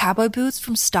gold cowboy boots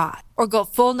from Stott, or go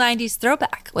full 90s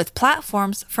throwback with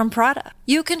platforms from Prada.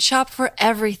 You can shop for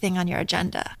everything on your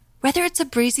agenda, whether it's a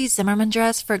breezy Zimmermann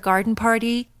dress for a garden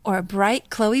party or a bright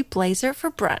Chloe blazer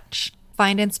for brunch.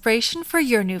 Find inspiration for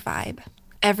your new vibe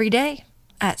every day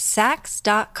at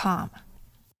Saks.com.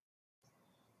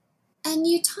 And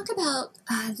you talk about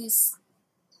this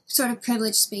sort of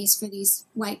privileged space for these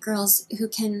white girls who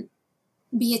can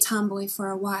be a tomboy for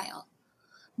a while.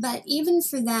 But even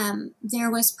for them,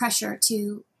 there was pressure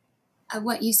to,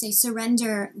 what you say,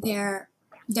 surrender their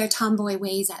tomboy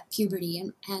ways at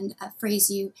puberty. And a phrase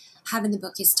you have in the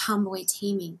book is tomboy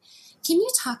taming. Can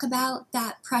you talk about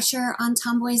that pressure on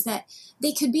tomboys, that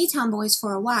they could be tomboys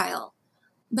for a while,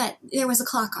 but there was a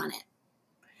clock on it?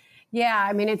 Yeah,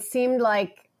 I mean, it seemed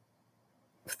like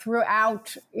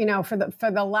throughout,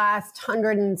 for the last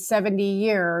 170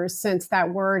 years since that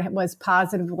word was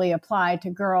positively applied to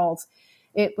girls,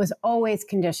 it was always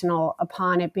conditional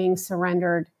upon it being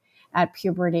surrendered at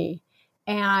puberty.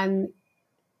 And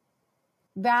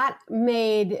that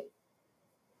made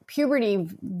puberty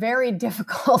very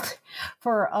difficult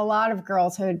for a lot of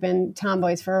girls who had been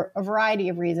tomboys for a variety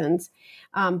of reasons.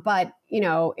 But,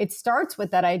 it starts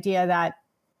with that idea that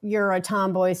you're a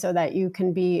tomboy so that you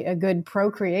can be a good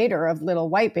procreator of little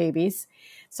white babies.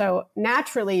 So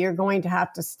naturally, you're going to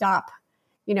have to stop,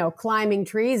 climbing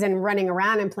trees and running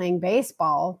around and playing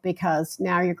baseball, because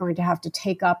now you're going to have to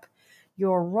take up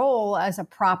your role as a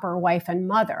proper wife and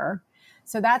mother.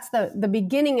 So that's the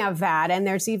beginning of that. And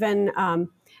there's even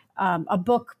a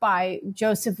book by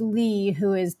Joseph Lee,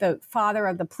 who is the father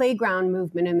of the playground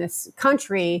movement in this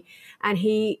country. And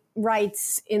he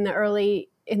writes in the early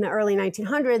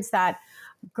 1900s that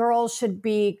girls should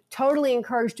be totally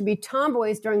encouraged to be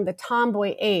tomboys during the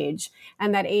tomboy age.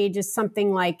 And that age is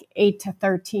something like 8 to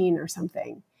 13 or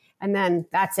something. And then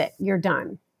that's it, you're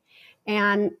done.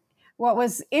 And what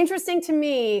was interesting to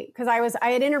me, because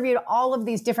I had interviewed all of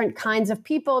these different kinds of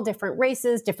people, different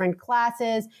races, different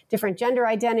classes, different gender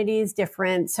identities,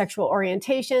 different sexual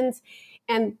orientations.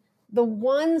 And the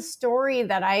one story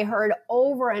that I heard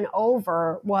over and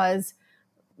over was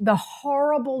the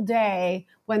horrible day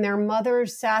when their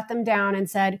mothers sat them down and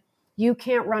said, you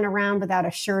can't run around without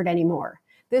a shirt anymore.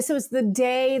 This was the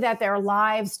day that their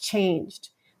lives changed.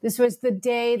 This was the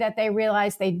day that they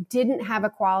realized they didn't have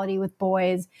equality with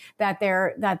boys, that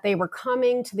they were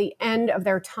coming to the end of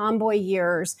their tomboy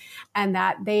years, and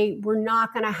that they were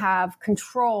not going to have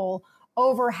control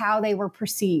over how they were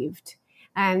perceived.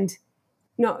 And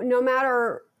no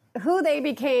matter who they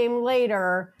became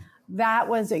later, that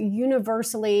was a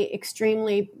universally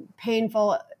extremely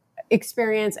painful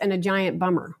experience and a giant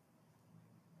bummer.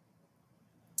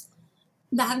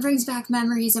 That brings back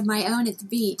memories of my own at the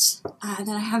beach that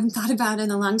I haven't thought about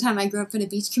in a long time. I grew up in a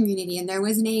beach community, and there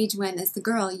was an age when, as the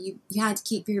girl, you had to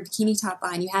keep your bikini top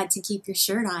on, you had to keep your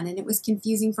shirt on, and it was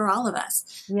confusing for all of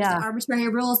us. Yeah. The arbitrary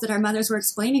rules that our mothers were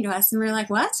explaining to us, and we were like,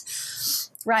 what?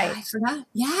 Right. I forgot.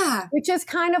 Yeah. Which is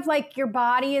kind of like your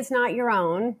body is not your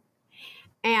own,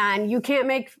 and you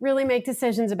can't really make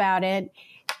decisions about it.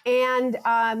 And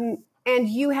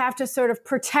you have to sort of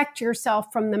protect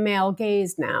yourself from the male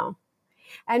gaze now.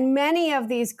 And many of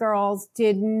these girls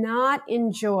did not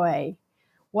enjoy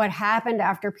what happened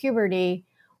after puberty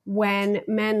when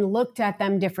men looked at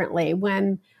them differently,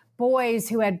 when boys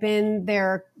who had been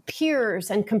their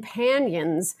peers and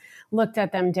companions looked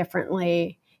at them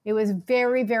differently. It was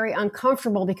very, very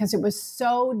uncomfortable because it was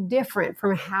so different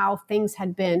from how things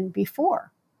had been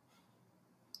before.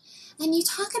 And you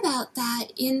talk about that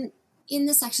in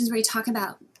the sections where you talk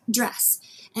about dress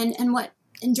and what,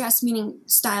 and dress meaning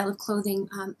style of clothing,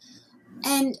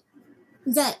 and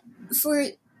that for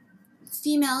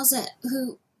females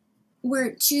who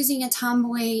were choosing a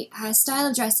tomboy style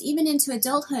of dress, even into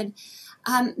adulthood,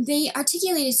 they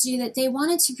articulated to you that they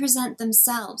wanted to present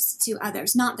themselves to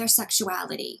others, not their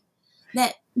sexuality.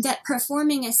 That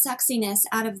performing a sexiness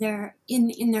out of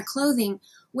in their clothing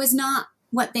was not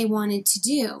what they wanted to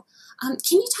do. Can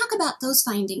you talk about those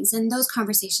findings and those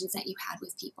conversations that you had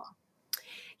with people?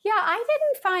 Yeah, I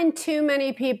didn't find too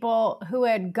many people who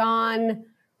had gone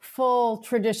full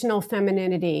traditional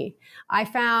femininity. I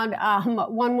found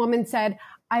one woman said,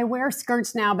 I wear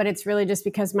skirts now, but it's really just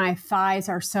because my thighs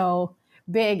are so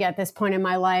big at this point in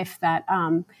my life that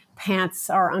pants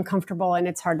are uncomfortable and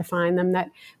it's hard to find them that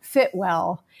fit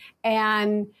well.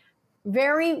 And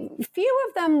very few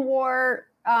of them wore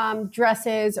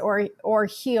dresses or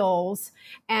heels,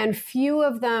 and few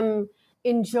of them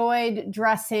enjoyed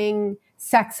dressing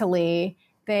sexily.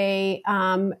 They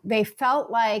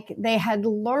felt like they had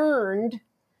learned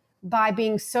by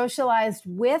being socialized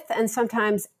with and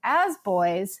sometimes as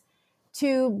boys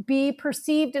to be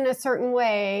perceived in a certain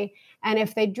way. And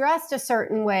if they dressed a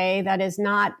certain way that is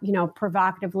not,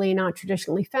 provocatively, not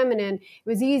traditionally feminine, it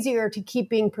was easier to keep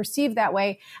being perceived that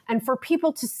way. And for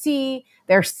people to see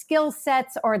their skill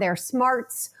sets or their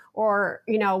smarts or,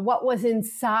 what was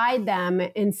inside them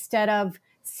instead of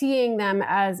seeing them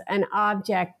as an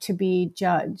object to be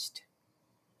judged.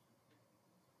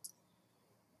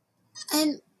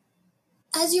 And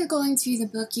as you're going through the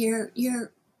book,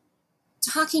 you're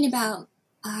talking about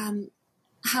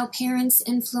how parents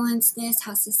influence this,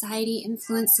 how society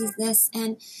influences this,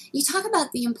 and you talk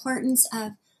about the importance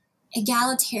of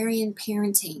egalitarian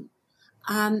parenting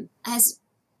as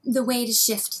the way to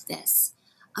shift this.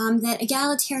 That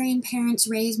egalitarian parents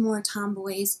raise more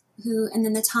tomboys and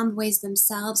then the tomboys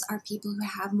themselves are people who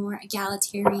have more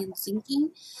egalitarian thinking.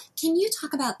 Can you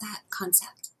talk about that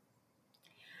concept?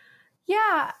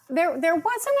 Yeah, there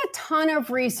wasn't a ton of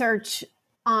research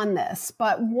on this,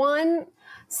 but one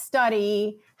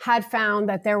study had found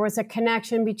that there was a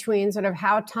connection between sort of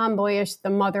how tomboyish the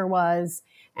mother was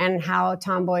and how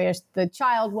tomboyish the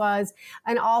child was,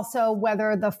 and also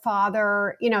whether the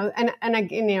father,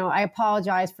 I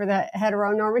apologize for the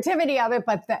heteronormativity of it,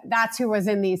 but that's who was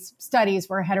in these studies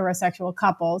were heterosexual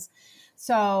couples.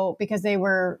 So, because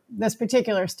this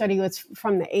particular study was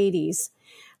from the 80s.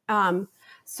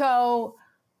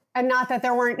 And not that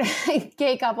there weren't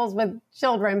gay couples with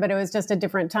children, but it was just a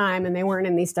different time and they weren't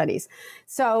in these studies.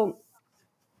 So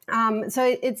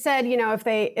it said,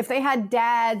 if they had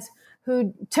dads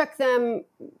who took them,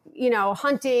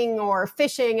 hunting or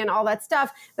fishing and all that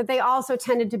stuff, that they also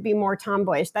tended to be more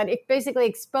tomboyish, that basically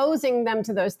exposing them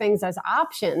to those things as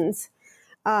options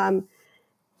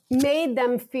made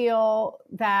them feel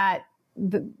that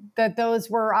that those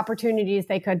were opportunities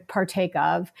they could partake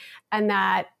of, and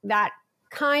that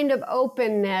kind of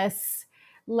openness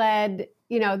led,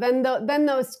 then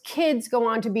those kids go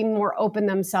on to be more open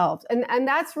themselves. And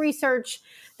that's research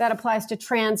that applies to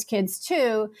trans kids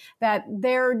too, that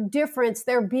their difference,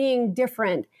 their being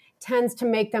different, tends to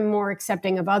make them more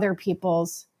accepting of other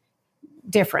people's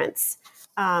difference.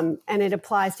 And it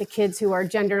applies to kids who are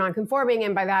gender nonconforming.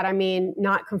 And by that, I mean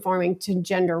not conforming to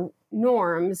gender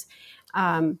norms.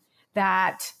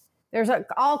 That there's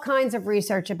all kinds of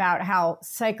research about how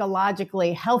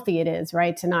psychologically healthy it is,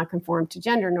 right, to not conform to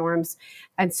gender norms.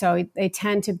 And so they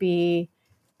tend to be,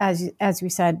 as we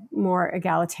said, more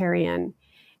egalitarian.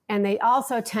 And they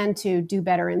also tend to do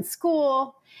better in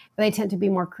school. They tend to be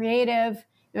more creative.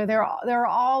 There are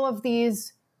all of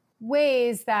these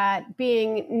ways that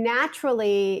being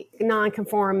naturally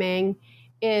nonconforming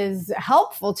is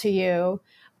helpful to you,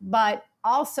 but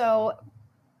also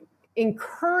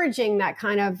encouraging that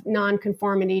kind of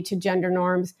nonconformity to gender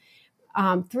norms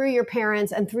through your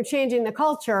parents and through changing the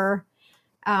culture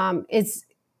is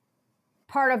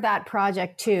part of that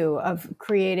project too, of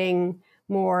creating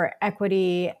more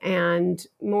equity and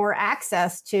more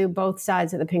access to both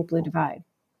sides of the pink-blue divide.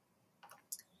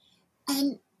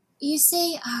 And you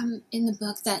say in the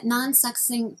book that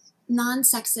non-sexist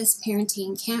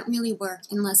parenting can't really work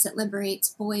unless it liberates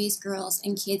boys, girls,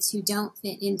 and kids who don't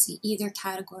fit into either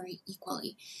category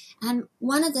equally. And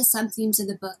one of the sub-themes of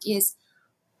the book is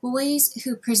boys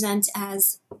who present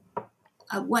as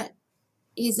what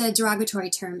is a derogatory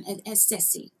term, as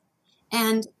sissy,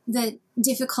 and the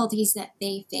difficulties that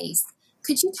they face.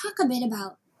 Could you talk a bit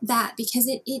about that? Because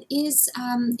it is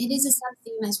a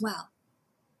sub-theme as well.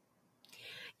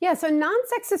 Yeah, so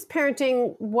non-sexist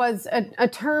parenting was a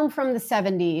term from the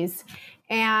 70s,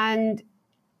 and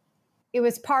it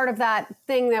was part of that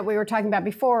thing that we were talking about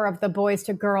before of the boys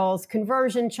to girls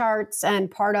conversion charts, and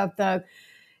part of the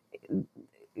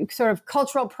sort of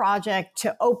cultural project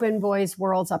to open boys'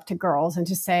 worlds up to girls and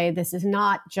to say this is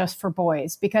not just for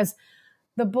boys, because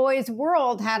the boys'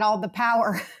 world had all the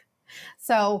power.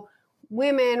 So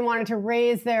women wanted to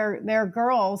raise their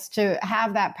girls to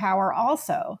have that power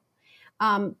also.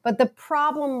 But the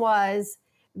problem was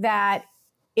that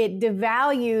it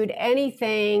devalued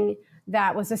anything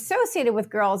that was associated with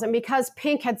girls. And because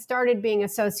pink had started being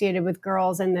associated with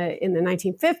girls in the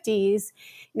 1950s,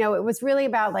 it was really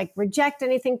about like reject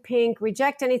anything pink,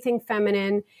 reject anything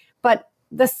feminine. But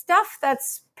the stuff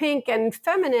that's pink and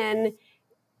feminine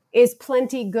is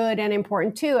plenty good and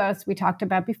important too, as we talked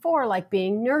about before, like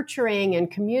being nurturing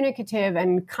and communicative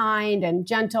and kind and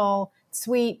gentle,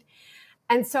 sweet.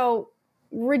 And so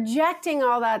rejecting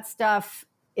all that stuff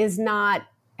is not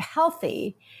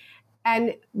healthy.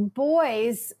 And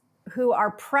boys who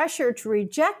are pressured to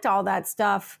reject all that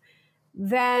stuff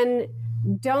then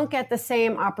don't get the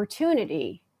same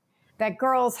opportunity that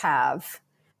girls have.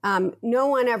 No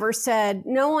one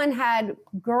had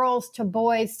girls to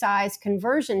boys size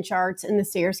conversion charts in the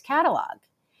Sears catalog.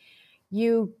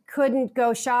 You couldn't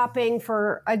go shopping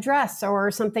for a dress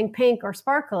or something pink or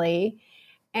sparkly,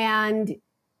 and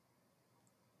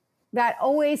that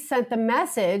always sent the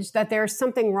message that there's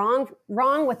something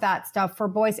wrong with that stuff for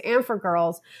boys and for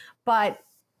girls. But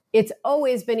it's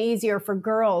always been easier for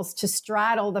girls to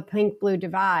straddle the pink-blue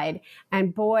divide,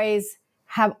 and boys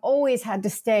have always had to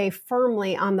stay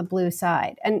firmly on the blue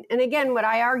side. And again, what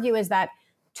I argue is that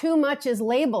too much is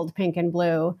labeled pink and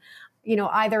blue,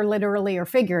 either literally or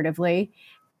figuratively.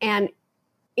 And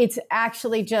it's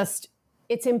actually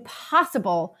it's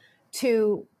impossible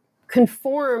to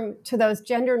conform to those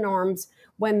gender norms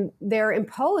when they're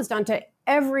imposed onto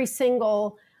every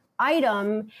single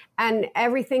item and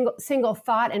every single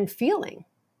thought and feeling.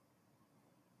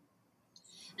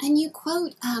 And you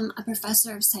quote a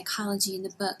professor of psychology in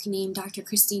the book named Dr.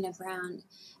 Christina Brown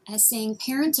as saying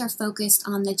parents are focused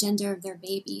on the gender of their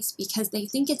babies because they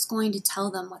think it's going to tell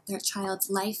them what their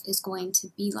child's life is going to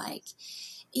be like.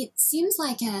 It seems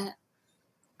like an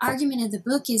argument of the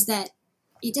book is that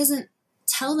it doesn't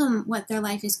tell them what their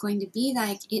life is going to be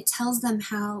like. It tells them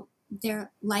how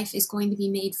their life is going to be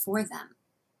made for them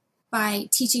by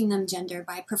teaching them gender,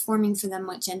 by performing for them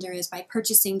what gender is, by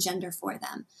purchasing gender for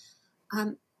them.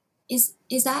 Is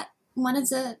that one of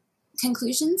the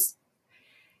conclusions?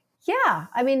 Yeah.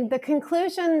 I mean, the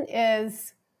conclusion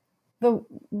is the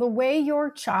way your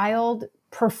child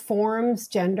performs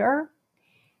gender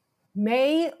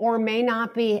may or may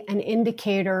not be an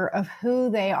indicator of who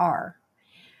they are.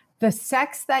 The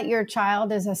sex that your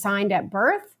child is assigned at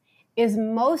birth is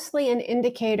mostly an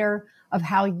indicator of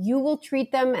how you will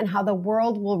treat them and how the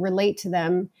world will relate to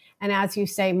them, and as you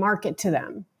say, market to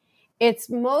them. it's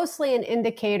mostly an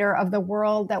indicator of the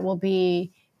world that will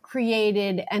be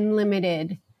created and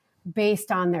limited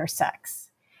based on their sex.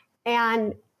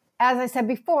 And as I said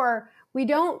before, we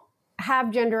don't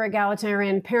have gender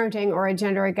egalitarian parenting or a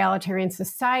gender egalitarian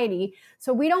society.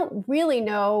 So we don't really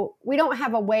know, we don't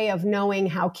have a way of knowing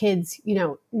how kids,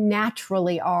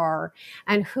 naturally are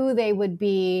and who they would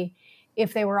be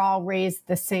if they were all raised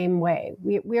the same way.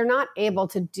 We're not able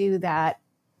to do that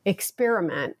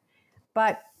experiment,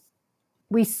 but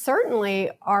we certainly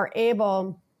are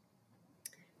able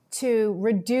to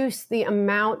reduce the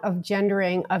amount of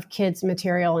gendering of kids'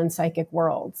 material and psychic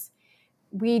worlds.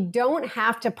 We don't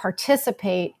have to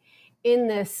participate in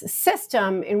this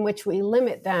system in which we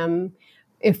limit them,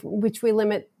 which we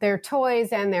limit their toys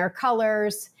and their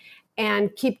colors,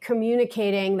 and keep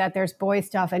communicating that there's boy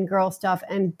stuff and girl stuff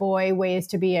and boy ways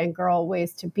to be and girl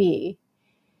ways to be.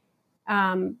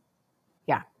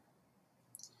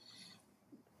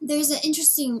 There's an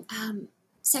interesting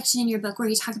section in your book where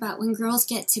you talk about when girls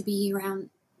get to be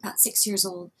around about 6 years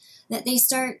old, that they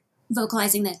start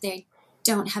vocalizing that they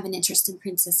don't have an interest in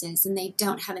princesses and they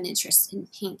don't have an interest in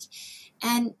pink.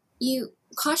 And you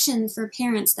caution for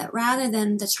parents that rather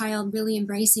than the child really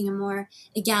embracing a more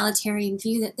egalitarian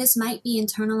view, that this might be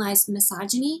internalized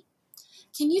misogyny.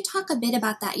 Can you talk a bit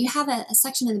about that? You have a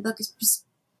section in the book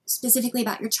specifically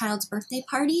about your child's birthday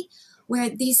party where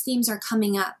these themes are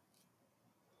coming up.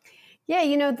 Yeah,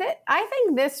 I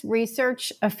think this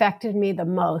research affected me the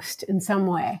most in some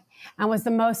way and was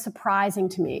the most surprising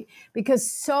to me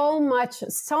because so much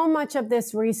of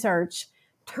this research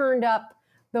turned up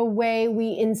the way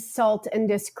we insult and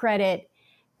discredit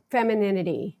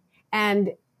femininity.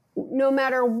 And no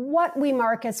matter what we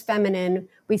mark as feminine,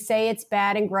 we say it's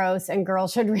bad and gross and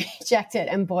girls should reject it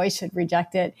and boys should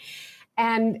reject it.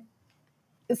 And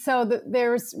so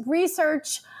there's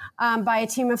research by a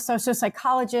team of social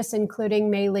psychologists, including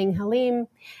Mei Ling Halim,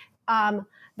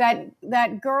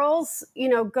 that girls,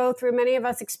 go through, many of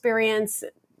us experience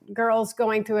girls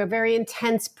going through a very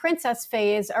intense princess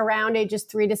phase around ages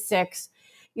 3 to 6,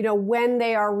 when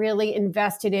they are really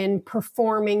invested in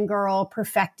performing girl,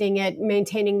 perfecting it,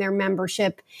 maintaining their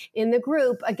membership in the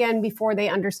group, again, before they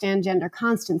understand gender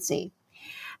constancy.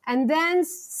 And then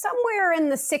somewhere in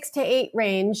the 6 to 8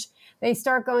 range, they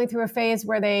start going through a phase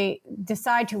where they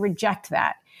decide to reject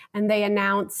that. And they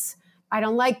announce, I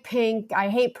don't like pink, I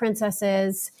hate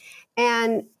princesses.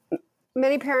 And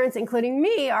many parents, including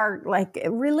me, are like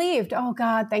relieved. Oh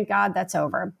God, thank God that's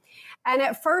over. And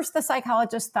at first, the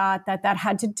psychologists thought that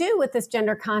had to do with this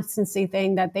gender constancy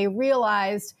thing, that they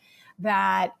realized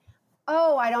that,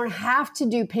 I don't have to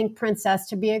do pink princess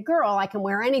to be a girl. I can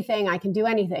wear anything, I can do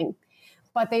anything.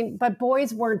 But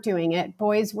boys weren't doing it.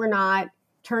 Boys were not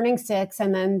turning 6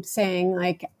 and then saying,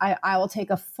 like, I will take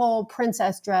a full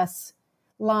princess dress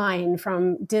line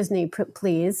from Disney,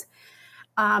 please.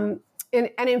 And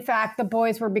in fact, the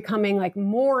boys were becoming like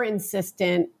more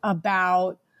insistent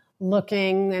about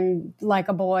looking and like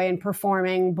a boy and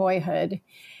performing boyhood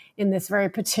in this very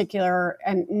particular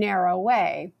and narrow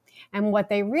way. And what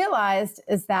they realized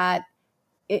is that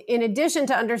in addition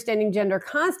to understanding gender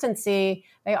constancy,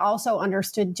 they also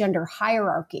understood gender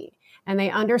hierarchy. And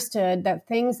they understood that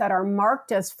things that are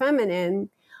marked as feminine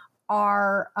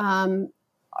are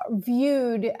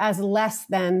viewed as less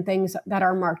than things that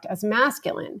are marked as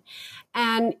masculine.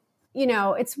 And,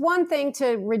 it's one thing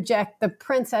to reject the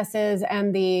princesses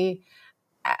and the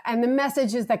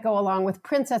messages that go along with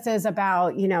princesses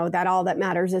about, that all that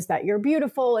matters is that you're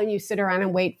beautiful and you sit around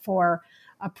and wait for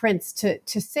a prince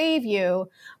to save you.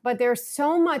 But there's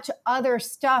so much other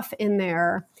stuff in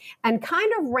there and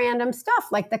kind of random stuff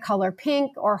like the color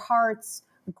pink or hearts,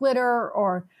 glitter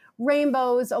or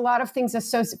rainbows, a lot of things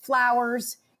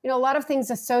flowers, a lot of things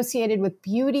associated with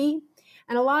beauty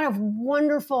and a lot of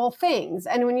wonderful things.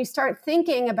 And when you start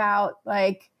thinking about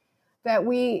like that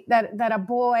a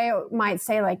boy might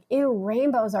say like, ew,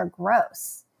 rainbows are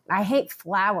gross. I hate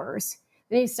flowers.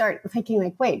 Then you start thinking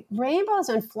like, wait, rainbows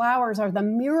and flowers are the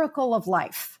miracle of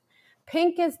life.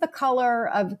 Pink is the color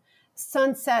of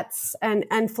sunsets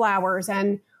and flowers.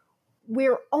 And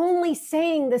we're only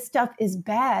saying this stuff is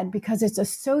bad because it's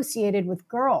associated with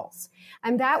girls.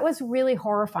 And that was really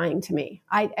horrifying to me.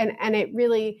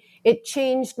 It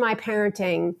changed my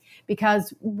parenting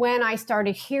because when I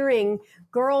started hearing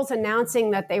girls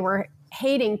announcing that they were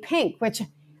hating pink, which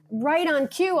right on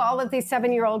cue, all of these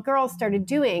 7-year-old girls started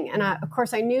doing. And of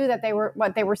course, I knew that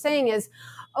what they were saying is,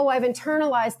 I've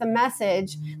internalized the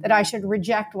message that I should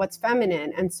reject what's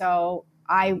feminine. And so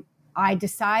I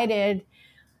decided,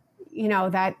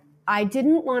 that I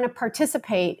didn't want to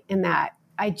participate in that.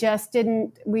 I just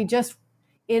didn't,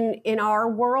 in our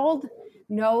world,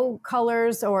 no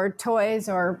colors or toys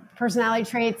or personality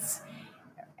traits,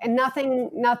 and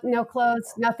no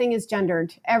clothes, nothing is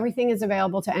gendered. Everything is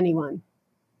available to anyone.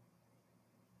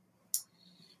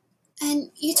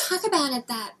 And you talk about at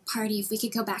that party, if we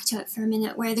could go back to it for a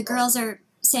minute, where the girls are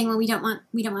saying, well, we don't want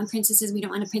princesses, we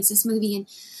don't want a princess movie. And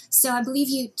so I believe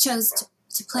you chose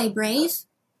to play Brave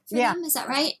for them, is that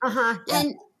right? Uh-huh. Yeah.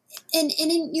 And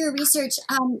in your research,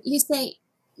 you say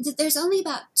that there's only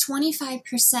about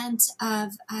 25%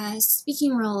 of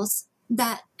speaking roles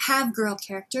that have girl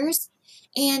characters,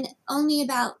 and only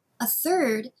about a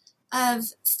third of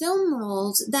film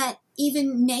roles that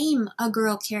even name a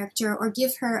girl character or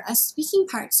give her a speaking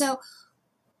part. So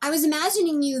I was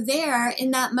imagining you there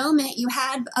in that moment. You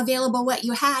had available what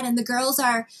you had, and the girls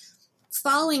are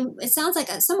following. It sounds like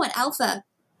a somewhat alpha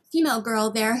female girl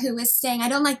there who was saying, I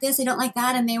don't like this, I don't like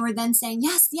that. And they were then saying,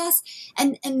 yes, yes.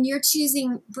 And you're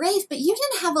choosing Brave, but you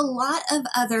didn't have a lot of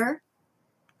other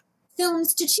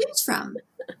films to choose from,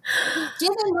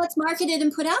 given what's marketed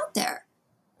and put out there.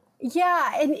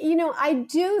 Yeah. And, I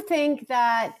do think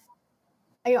that,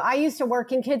 I used to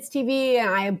work in kids TV, and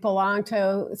I belong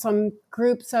to some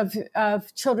groups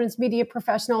of children's media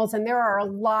professionals. And there are a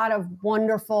lot of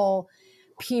wonderful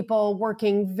people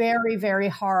working very, very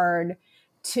hard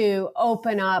to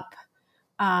open up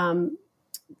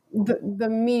the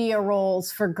media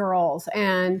roles for girls.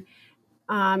 And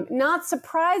not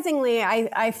surprisingly,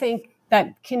 I think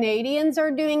that Canadians are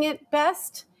doing it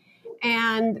best.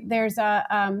 And there's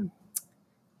I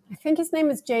think his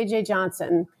name is J.J.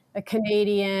 Johnson, a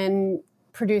Canadian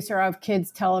producer of kids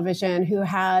television, who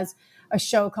has a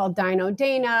show called Dino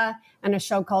Dana and a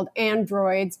show called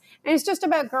Androids. And it's just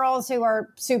about girls who are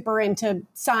super into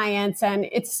science. And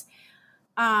it's,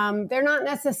 they're not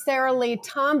necessarily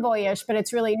tomboyish, but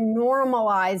it's really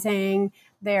normalizing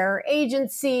their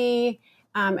agency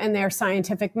and their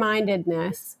scientific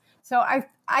mindedness. So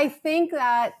I think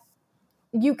that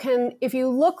you can, if you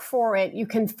look for it, you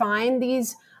can find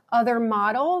these other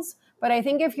models. But I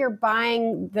think if you're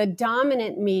buying the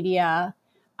dominant media,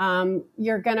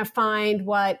 you're going to find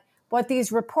what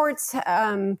these reports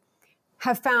have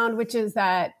found, which is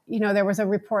that, there was a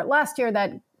report last year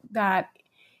that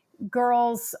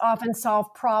girls often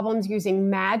solve problems using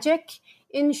magic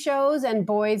in shows, and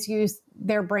boys use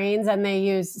their brains and they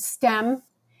use STEM.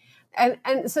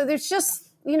 And so there's just,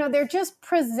 they're just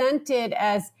presented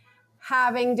as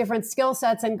having different skill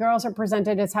sets, and girls are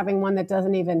presented as having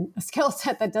a skill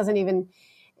set that doesn't even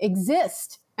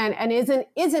exist and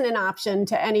isn't an option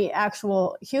to any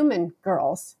actual human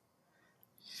girls.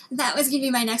 That was going to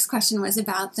be my next question, was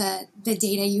about the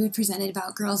data you had presented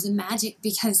about girls and magic,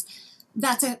 because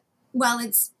that's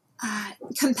it's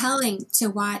compelling to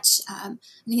watch. I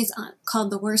think it's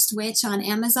called The Worst Witch on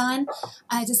Amazon,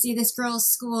 to see this girls'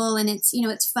 school, and it's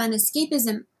fun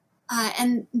escapism.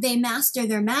 And they master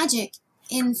their magic.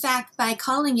 In fact, by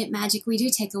calling it magic, we do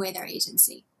take away their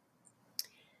agency.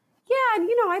 Yeah, and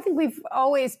I think we've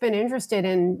always been interested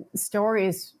in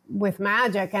stories with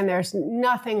magic, and there's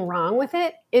nothing wrong with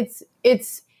it.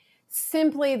 It's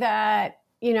simply that,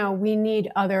 we need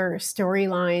other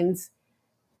storylines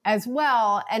as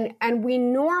well. And we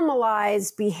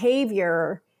normalize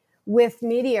behavior with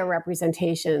media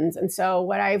representations. And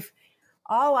so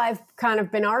all I've kind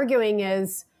of been arguing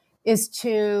is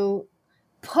to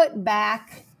put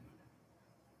back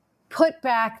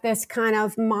this kind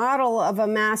of model of a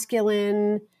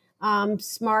masculine,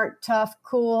 smart, tough,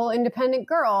 cool, independent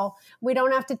girl. We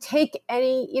don't have to take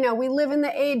any, we live in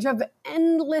the age of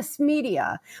endless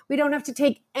media. We don't have to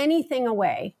take anything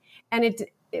away. And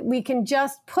we can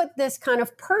just put this kind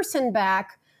of person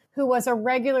back who was a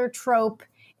regular trope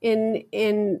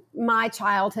in my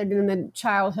childhood, in the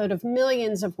childhood of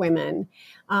millions of women,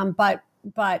 but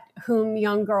whom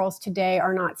young girls today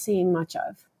are not seeing much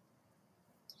of.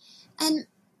 And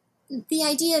the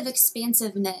idea of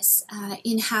expansiveness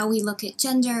in how we look at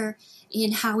gender,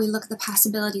 in how we look at the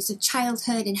possibilities of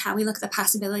childhood, and how we look at the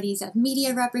possibilities of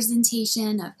media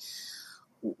representation, of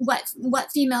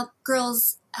what female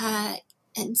girls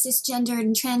and cisgendered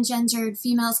and transgendered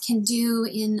females can do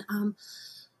in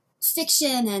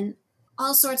fiction and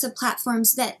all sorts of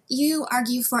platforms that you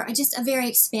argue for are just a very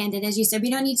expanded, as you said.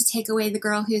 We don't need to take away the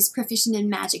girl who's proficient in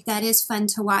magic. That is fun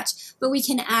to watch, but we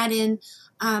can add in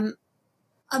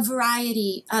a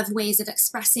variety of ways of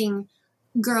expressing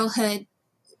girlhood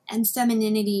and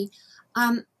femininity.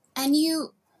 And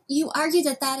you argue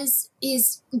that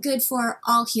is good for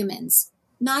all humans,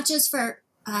 not just for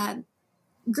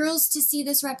girls to see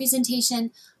this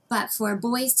representation, but for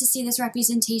boys to see this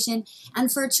representation, and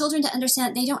for children to understand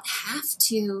that they don't have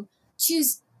to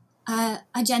choose a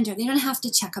gender. They don't have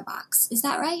to check a box. Is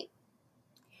that right?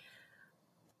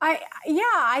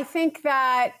 I think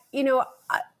that,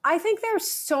 I think there's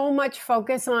so much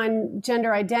focus on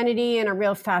gender identity and a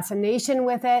real fascination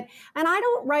with it. And I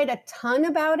don't write a ton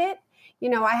about it.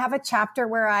 I have a chapter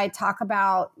where I talk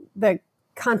about the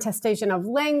contestation of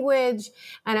language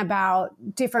and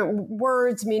about different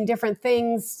words mean different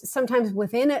things, sometimes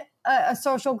within a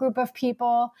social group of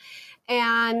people.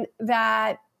 And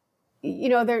that,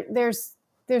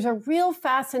 there's a real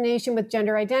fascination with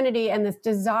gender identity and this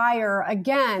desire,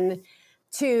 again,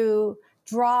 to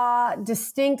draw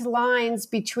distinct lines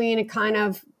between a kind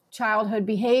of childhood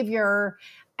behavior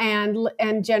and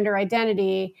gender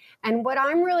identity. And what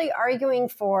I'm really arguing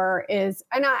for is,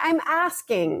 and I'm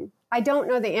asking, I don't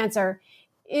know the answer,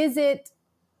 is it,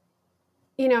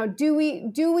 do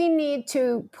we need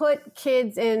to put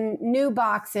kids in new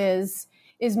boxes?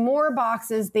 Is more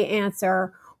boxes the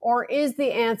answer? Or is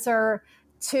the answer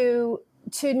to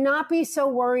not be so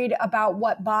worried about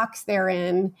what box they're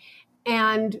in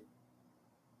and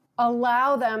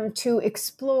allow them to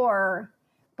explore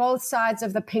both sides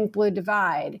of the pink-blue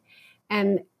divide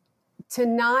and to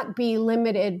not be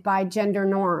limited by gender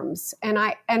norms? And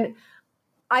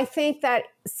I think that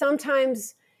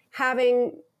sometimes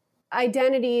having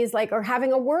identities or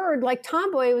having a word like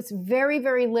tomboy was very,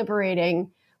 very liberating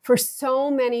for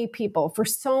so many people, for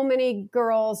so many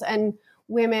girls and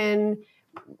women.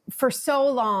 For so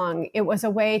long, it was a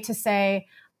way to say,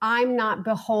 I'm not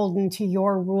beholden to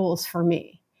your rules for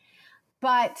me.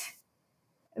 But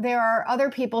there are other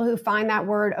people who find that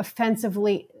word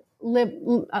offensively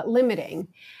limiting.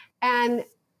 And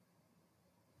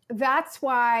that's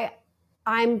why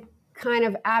I'm kind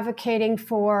of advocating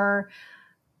for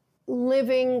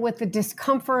living with the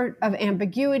discomfort of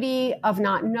ambiguity, of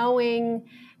not knowing,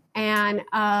 and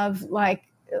of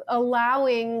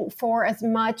allowing for as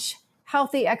much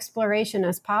healthy exploration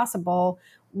as possible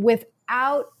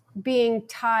without being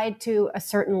tied to a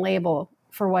certain label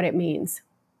for what it means.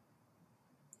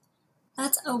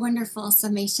 That's a wonderful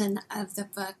summation of the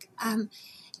book.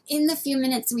 In the few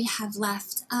minutes we have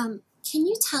left, can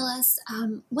you tell us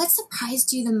what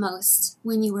surprised you the most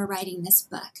when you were writing this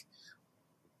book?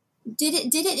 Did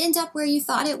it end up where you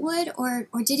thought it would, or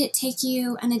did it take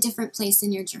you in a different place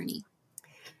in your journey?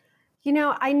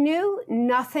 I knew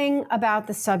nothing about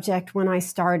the subject when I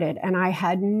started, and I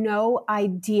had no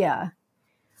idea.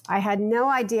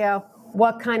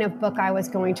 What kind of book I was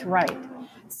going to write.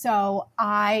 So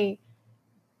I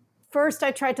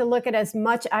tried to look at as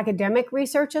much academic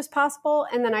research as possible,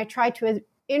 and then I tried to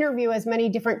interview as many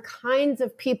different kinds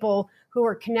of people who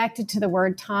were connected to the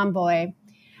word tomboy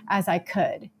as I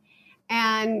could.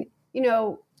 And,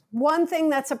 one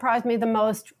thing that surprised me the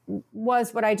most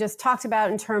was what I just talked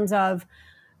about in terms of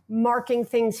marking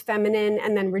things feminine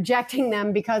and then rejecting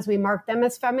them because we mark them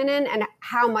as feminine, and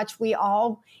how much we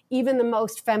all, even the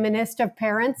most feminist of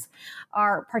parents,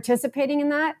 are participating in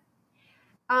that.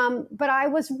 But I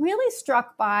was really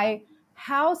struck by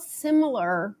how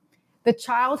similar the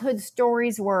childhood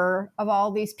stories were of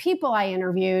all these people I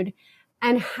interviewed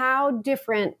and how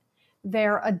different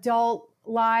their adult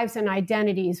lives and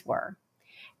identities were.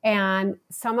 And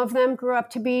some of them grew up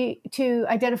to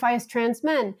identify as trans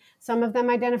men. Some of them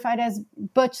identified as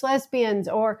butch lesbians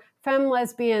or femme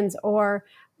lesbians, or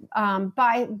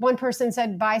one person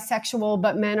said bisexual,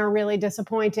 but men are really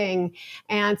disappointing.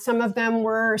 And some of them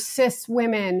were cis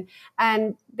women,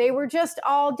 and they were just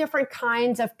all different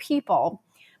kinds of people.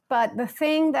 But the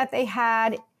thing that they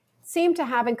seemed to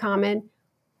have in common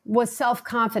was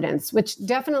self-confidence, which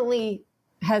definitely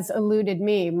has eluded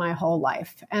me my whole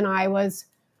life. And I was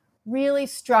really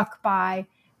struck by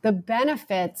the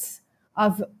benefits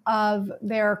of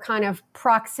their kind of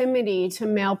proximity to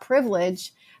male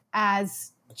privilege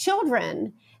as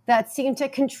children that seem to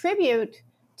contribute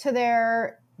to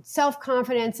their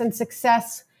self-confidence and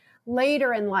success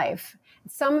later in life.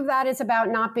 Some of that is about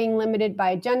not being limited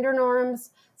by gender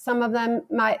norms. Some of them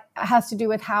has to do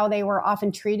with how they were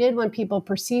often treated when people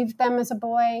perceived them as a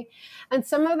boy. And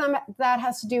some of them that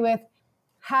has to do with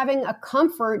having a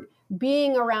comfort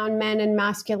being around men and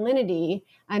masculinity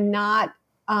and not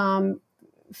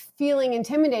feeling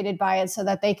intimidated by it, so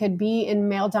that they could be in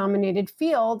male-dominated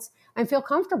fields and feel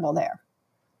comfortable there.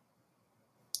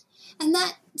 And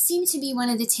that seemed to be one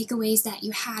of the takeaways that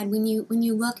you had when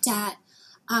you looked at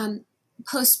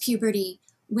post-puberty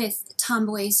with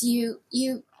tomboys. You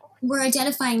were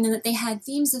identifying them that they had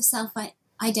themes of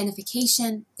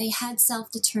self-identification, they had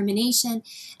self-determination,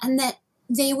 and that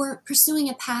they were pursuing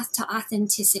a path to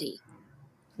authenticity.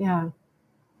 Yeah,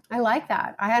 I like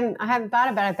that. I hadn't thought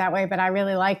about it that way, but I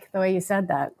really like the way you said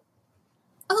that.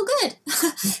 Oh, good,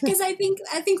 because I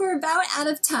think we're about out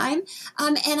of time.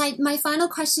 My final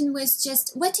question was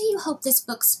just, what do you hope this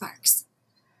book sparks?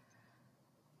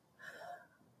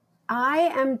 I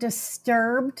am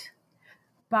disturbed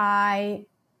by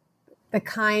the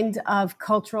kind of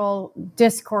cultural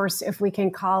discourse, if we can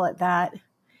call it that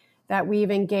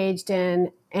we've engaged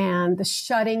in, and the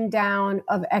shutting down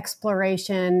of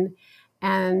exploration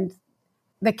and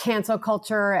the cancel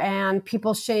culture and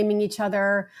people shaming each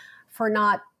other for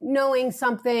not knowing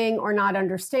something or not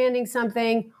understanding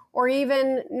something or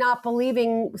even not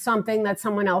believing something that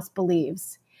someone else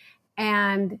believes.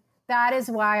 And that is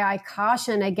why I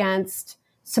caution against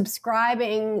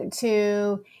subscribing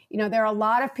to, there are a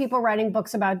lot of people writing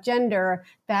books about gender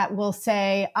that will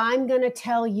say, I'm going to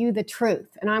tell you the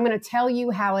truth and I'm going to tell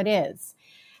you how it is.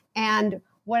 And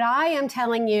what I am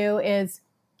telling you is,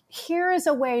 here is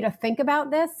a way to think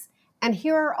about this. And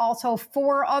here are also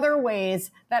 4 other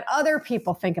ways that other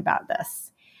people think about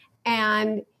this.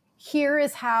 And here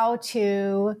is how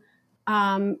to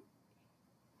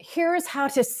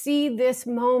see this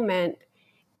moment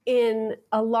in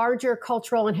a larger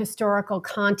cultural and historical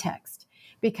context.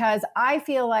 Because I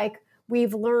feel like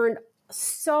we've learned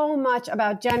so much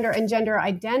about gender and gender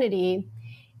identity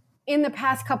in the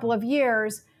past couple of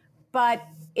years, but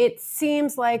it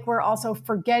seems like we're also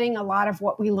forgetting a lot of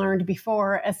what we learned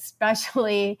before,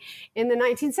 especially in the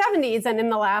 1970s and in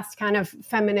the last kind of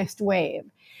feminist wave.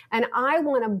 And I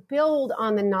want to build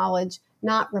on the knowledge,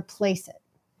 not replace it.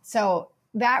 So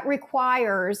that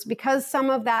requires, because some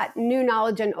of that new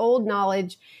knowledge and old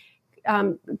knowledge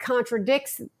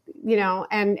contradicts,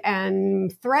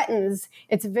 and threatens,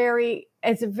 it's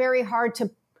very hard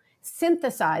to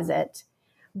synthesize it.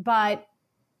 But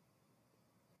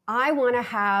I want to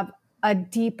have a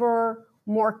deeper,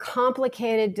 more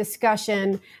complicated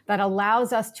discussion that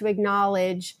allows us to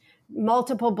acknowledge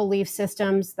multiple belief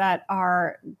systems that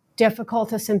are difficult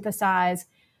to synthesize,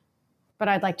 but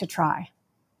I'd like to try.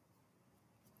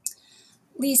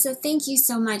 Lisa, thank you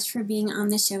so much for being on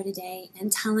the show today and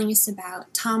telling us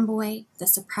about Tomboy, the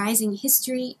surprising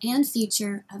history and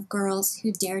future of girls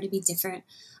who dare to be different.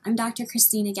 I'm Dr.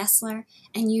 Christina Gessler,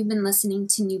 and you've been listening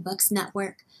to New Books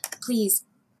Network. Please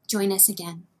join us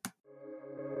again.